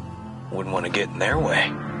brightest. Wouldn't want to get in their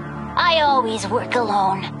way. I always work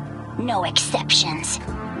alone. No exceptions.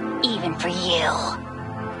 Even for you.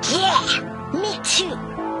 Yeah, me too.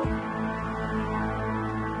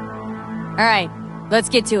 All right, let's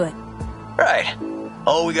get to it. Right.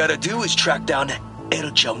 All we gotta do is track down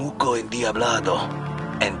El Chamuco Endiablado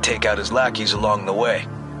and take out his lackeys along the way.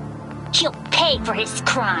 He'll pay for his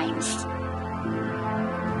crimes.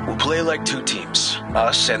 We'll play like two teams,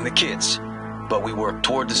 us and the kids, but we work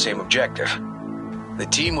toward the same objective. The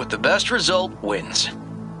team with the best result wins.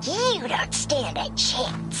 You don't stand a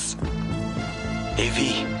chance. Hey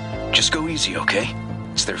V, just go easy, okay?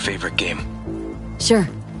 It's their favorite game. Sure.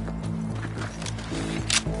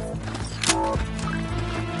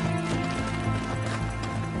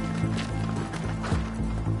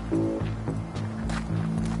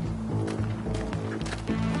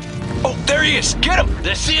 Oh, there he is! Get him!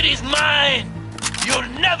 The city's mine! You'll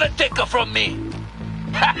never take her from me!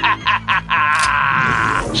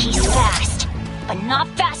 He's fast, but not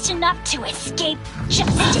fast enough to escape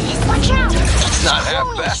justice. Watch out! It's not half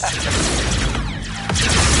bad.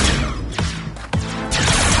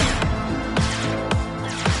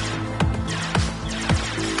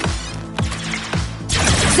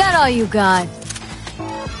 Is that all you got?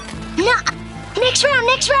 Nah, next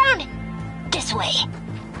round! This way.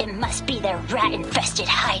 It must be their rat-infested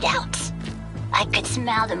hideouts. I could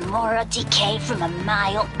smell the moral decay from a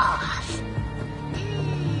mile off.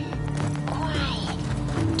 Quiet.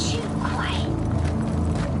 Too quiet.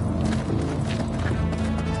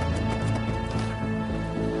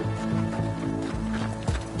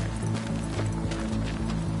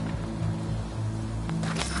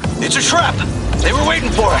 It's a trap! They were waiting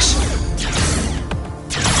for us!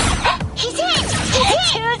 He's hit!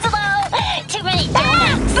 Too slow! Too many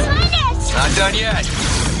dogs! Behind us! Not done yet.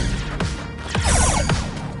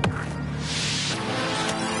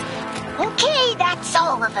 Okay, that's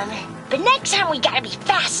all of them. But next time we gotta be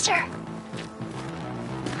faster.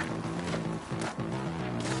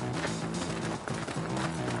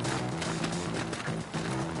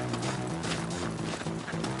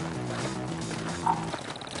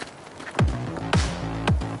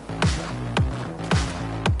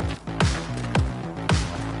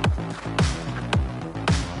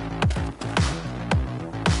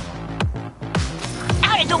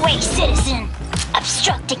 Out of the way, citizen!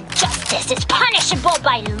 Obstructing justice is punishable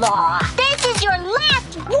by law. This is your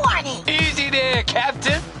last warning. Easy there,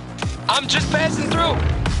 Captain. I'm just passing through.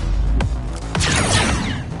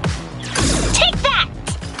 Take that!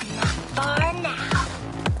 Not far now.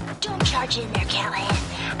 Don't charge in there, Callahan.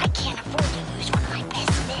 I can't afford to lose one of my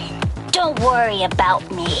best men. Don't worry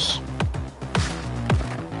about me.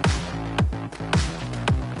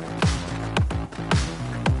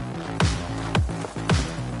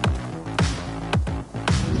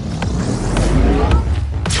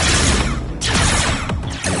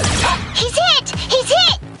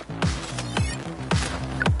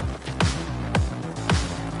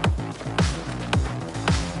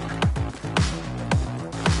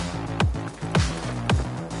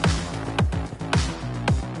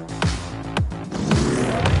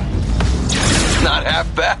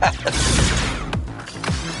 that bad.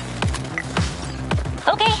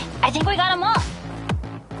 Okay, I think we got them all.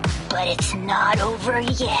 But it's not over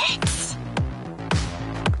yet.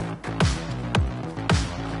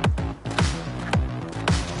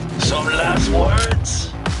 Some last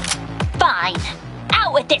words? Fine.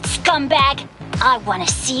 Out with it, scumbag. I want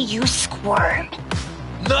to see you squirm.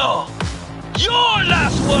 No! Your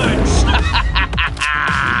last words!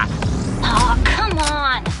 Oh, come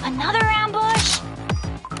on. Another ambush?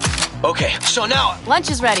 Okay, so now... Lunch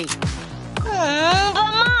is ready. But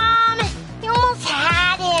Mom, you almost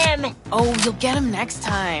had him. Oh, you'll get him next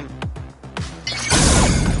time. Did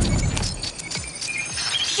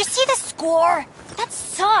you see the score? That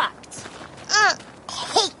sucked. I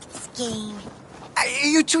hate this game.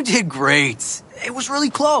 You two did great. It was really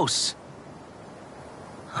close.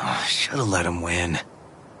 Oh, should have let him win.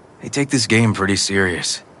 They take this game pretty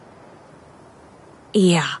serious.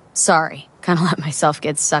 Yeah, sorry. Kinda let myself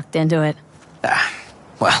get sucked into it.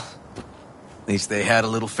 Well, at least they had a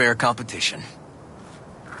little fair competition.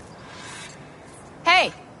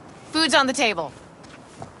 Hey, food's on the table.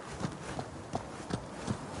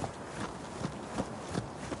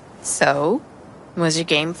 So, was your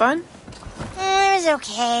game fun? It was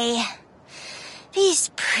okay. He's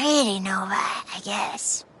pretty Nova, I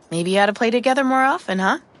guess. Maybe you ought to play together more often,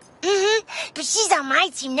 huh? Mm-hmm. But she's on my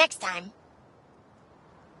team next time.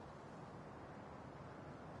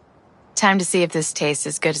 Time to see if this tastes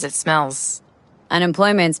as good as it smells.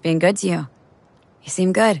 Unemployment's being good to you. You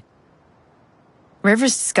seem good.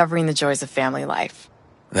 River's discovering the joys of family life.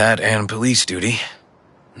 That and police duty.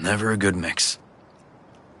 Never a good mix.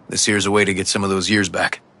 This here's a way to get some of those years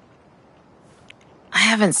back. I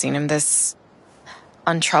haven't seen him this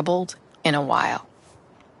untroubled in a while.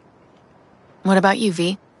 What about you,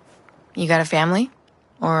 V? You got a family?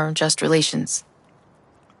 Or just relations?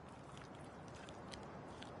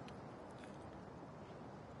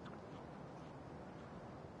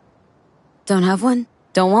 Don't have one?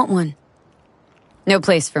 Don't want one. No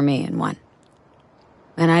place for me in one.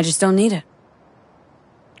 And I just don't need it.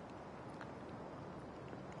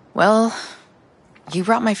 Well, you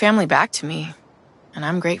brought my family back to me, and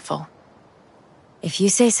I'm grateful. If you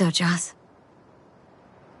say so, Joss.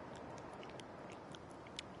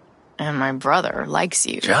 And my brother likes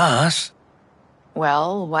you. Joss?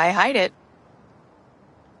 Well, why hide it?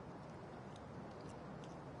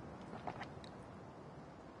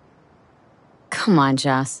 Come on,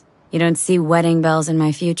 Joss. You don't see wedding bells in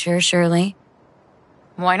my future, surely?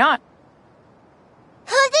 Why not?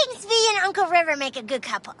 Who thinks V and Uncle River make a good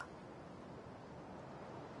couple?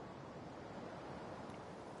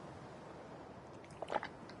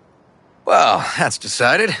 Well, that's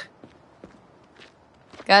decided.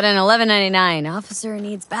 Got an $11.99. Officer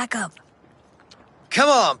needs backup. Come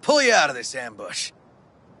on, pull you out of this ambush.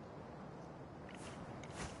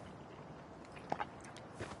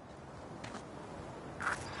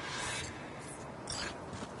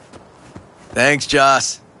 Thanks,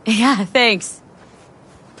 Joss. Yeah, thanks.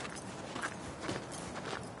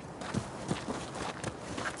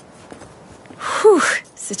 Whew,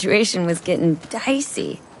 situation was getting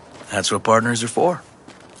dicey. That's what partners are for.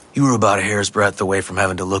 You were about a hair's breadth away from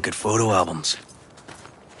having to look at photo albums.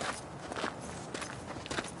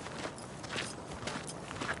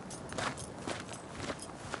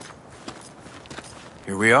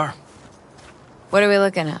 Here we are. What are we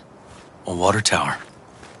looking at? A water tower.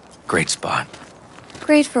 Great spot.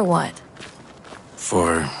 Great for what?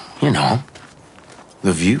 For, you know,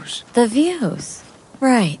 the views. The views.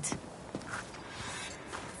 Right.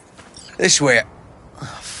 This way.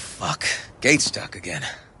 Oh, fuck. Gate's stuck again.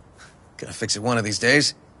 Gonna fix it one of these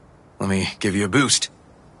days. Let me give you a boost.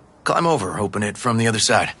 Climb over, open it from the other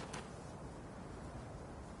side.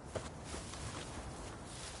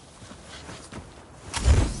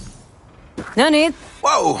 No need.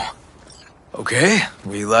 Whoa! Okay,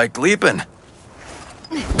 we like leaping.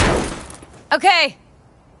 Okay.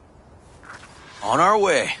 On our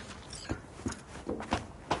way.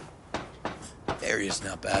 Area's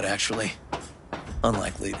not bad, actually.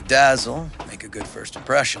 Unlikely to dazzle. Make a good first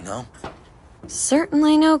impression, though.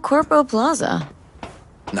 Certainly no Corpo Plaza.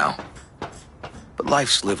 No. But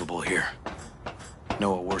life's livable here.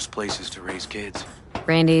 Know of worse places to raise kids.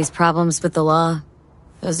 Randy's problems with the law.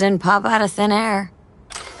 Those didn't pop out of thin air.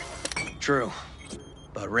 True.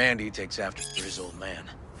 But Randy takes after his old man.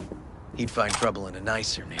 He'd find trouble in a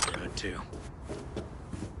nicer neighborhood, too.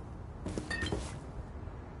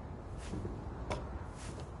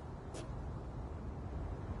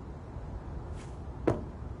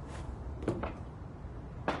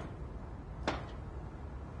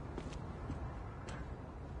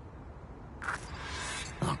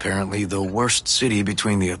 Apparently the worst city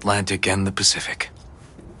between the Atlantic and the Pacific.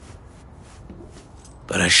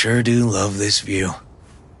 But I sure do love this view.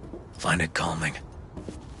 Find it calming.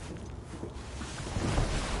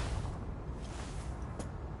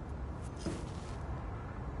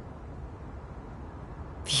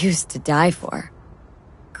 Views to die for.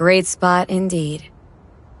 Great spot indeed.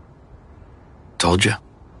 Told you.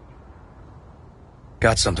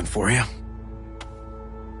 Got something for you.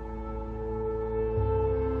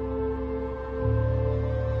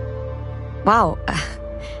 Wow.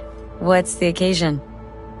 What's the occasion?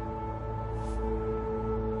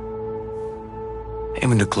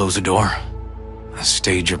 Aiming to close the door. A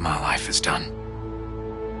stage of my life is done.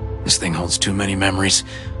 This thing holds too many memories.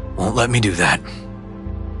 Won't let me do that.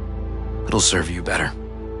 It'll serve you better.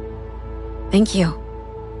 Thank you.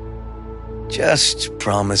 Just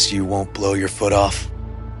promise you won't blow your foot off.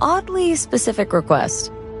 Oddly specific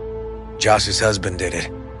request. Josh's husband did it.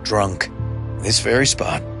 Drunk. This very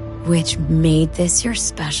spot. Which made this your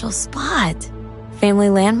special spot?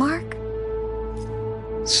 Family landmark?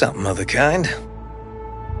 Something of the kind.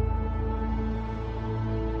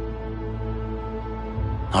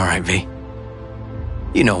 All right, V.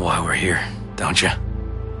 You know why we're here, don't you?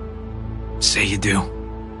 Say you do.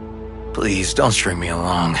 Please, don't string me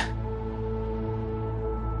along.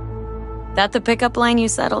 That the pickup line you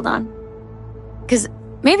settled on? 'Cause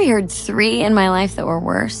maybe heard 3 in my life that were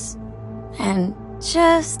worse. And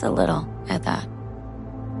just a little at that.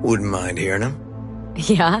 Wouldn't mind hearing them.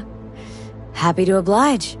 Yeah. Happy to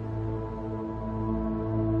oblige.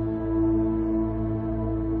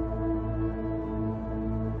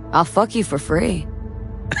 I'll fuck you for free.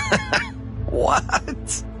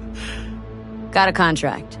 What? Got a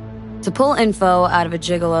contract to pull info out of a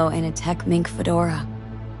gigolo in a tech mink fedora.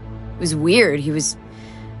 It was weird. He was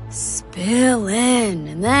spilling,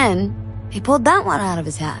 and then he pulled that one out of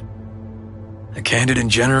his hat. A candid and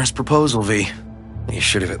generous proposal, V. You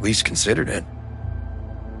should have at least considered it.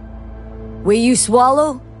 Way you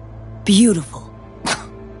swallow? Beautiful.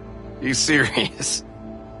 You serious?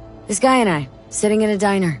 This guy and I, sitting in a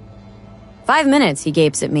diner. 5 minutes, he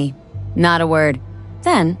gapes at me. Not a word.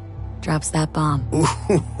 Then, drops that bomb.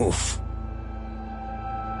 Oof.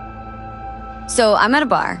 So I'm at a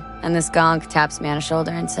bar, and this gonk taps me on the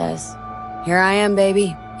shoulder and says, "Here I am,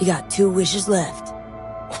 baby. You got 2 wishes left."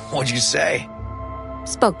 What'd you say?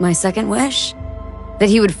 Spoke my second wish. That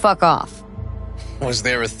he would fuck off. Was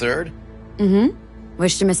there a third? Mm-hmm.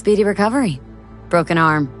 Wished him a speedy recovery. Broken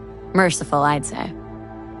arm. Merciful, I'd say.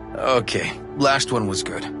 Okay, last one was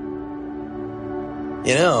good.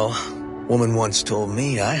 You know, woman once told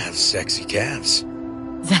me I have sexy calves.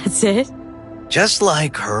 That's it? Just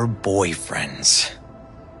like her boyfriend's.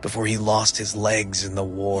 Before he lost his legs in the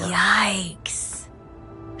war. Yikes.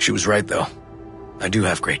 She was right, though. I do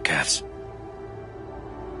have great calves.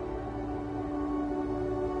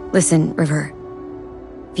 Listen, River.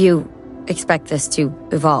 If you expect this to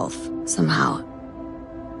evolve somehow.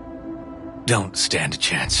 Don't stand a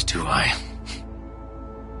chance, do I?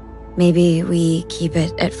 Maybe we keep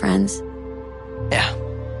it at friends? Yeah,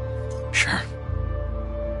 sure.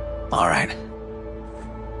 All right.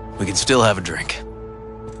 We can still have a drink.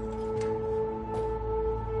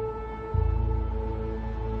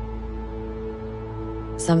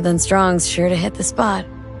 Something strong's sure to hit the spot.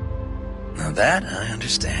 Now that I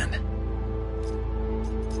understand.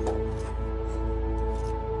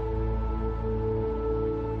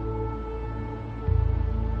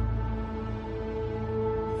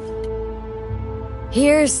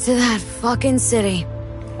 Here's to that fucking city.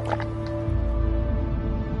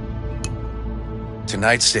 To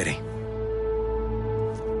Night City.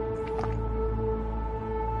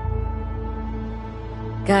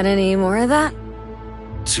 Got any more of that?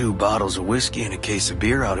 2 bottles of whiskey and a case of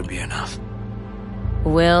beer ought to be enough.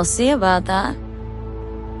 We'll see about that.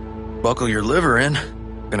 Buckle your liver in.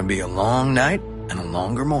 Gonna be a long night and a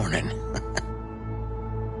longer morning.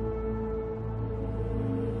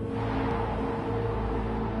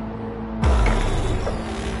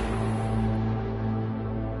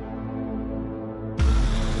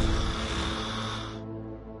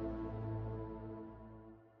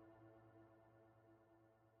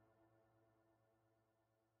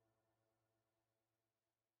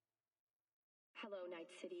 Hello, Night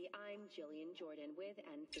City. I'm Jillian Jordan with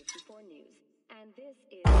N54 News, and this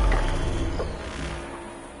is this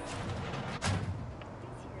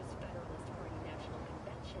year's Federalist Party National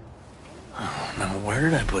Convention. Oh, now where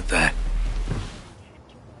did I put that?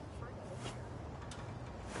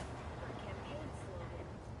 Her campaign slogan,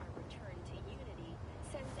 "Our return to unity,"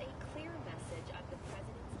 sends a clear message of the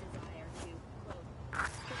president's desire to, quote,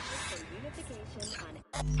 "push for unification on